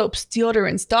on soaps,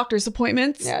 deodorants, doctor's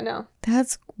appointments. Yeah, no.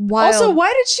 That's wild. Also,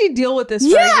 why did she deal with this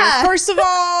for a Yeah. year? First of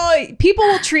all, people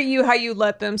will treat you how you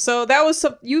let them. So that was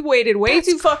you waited way That's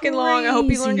too fucking long. I hope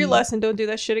you learned your crazy. lesson. Don't do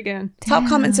that shit again. Top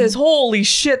comment says, holy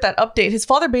shit, that update. His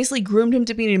father basically groomed him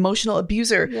to be an emotional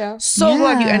abuser. Yeah. So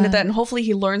glad you Yeah. ended that, and hopefully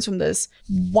he learns from this.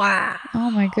 Wow.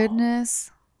 Oh my goodness.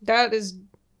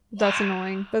 That's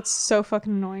annoying. That's so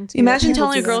fucking annoying to me. Imagine that people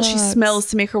telling a do girl that. she Sucks. smells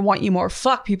to make her want you more.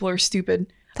 Fuck, people are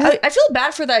stupid. That- I feel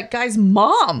bad for that guy's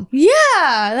mom. Yeah,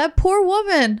 that poor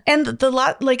woman. And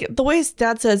the way his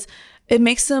dad says, it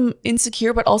makes them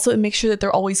insecure, but also it makes sure that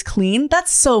they're always clean.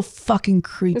 That's so fucking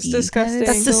creepy. It's disgusting.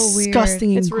 That's so weird.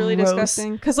 disgusting. It's and really gross.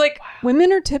 disgusting. Because, like,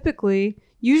 women are typically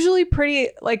usually pretty,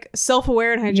 like,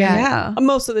 self-aware and hygienic. Yeah.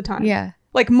 Most of the time. Yeah.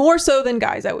 Like, more so than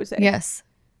guys, I would say. Yes.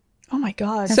 Oh my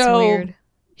God. That's So- weird.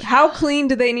 How clean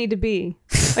do they need to be?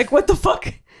 Like, what the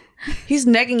fuck? He's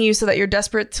negging you so that you're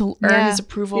desperate to earn Yeah. his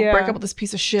approval. Yeah. Break up with this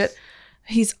piece of shit.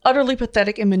 He's utterly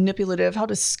pathetic and manipulative. How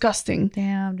disgusting.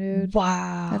 Damn, dude.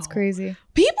 Wow. That's crazy.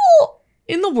 People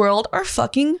in the world are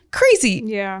fucking crazy.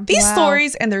 Yeah. These Wow.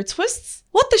 stories and their twists.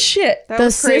 What the shit? That The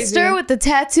was crazy. sister with the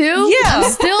tattoo? Yeah.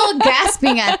 I'm still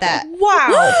gasping at that.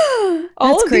 Wow.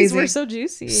 All That's of these crazy. were so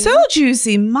juicy. So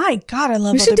juicy. My God, I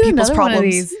love We other should do people's another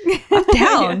problems. one of these. I'm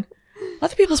down.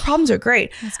 Other people's problems are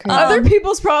great. That's crazy. Other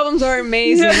people's problems are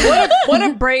amazing. What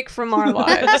a break from our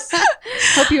lives.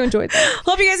 Hope you enjoyed that.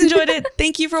 Hope you guys enjoyed it.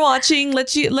 Thank you for watching.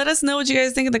 Let us know what you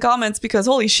guys think in the comments because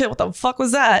holy shit, what the fuck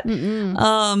was that?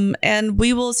 And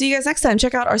we will see you guys next time.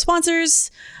 Check out our sponsors,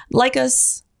 like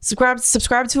us,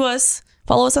 subscribe to us,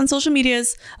 follow us on social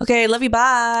medias. Okay, love you.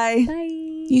 Bye. Bye.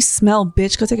 You smell,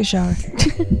 bitch. Go take a shower.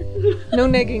 No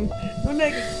negging. No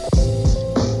negging.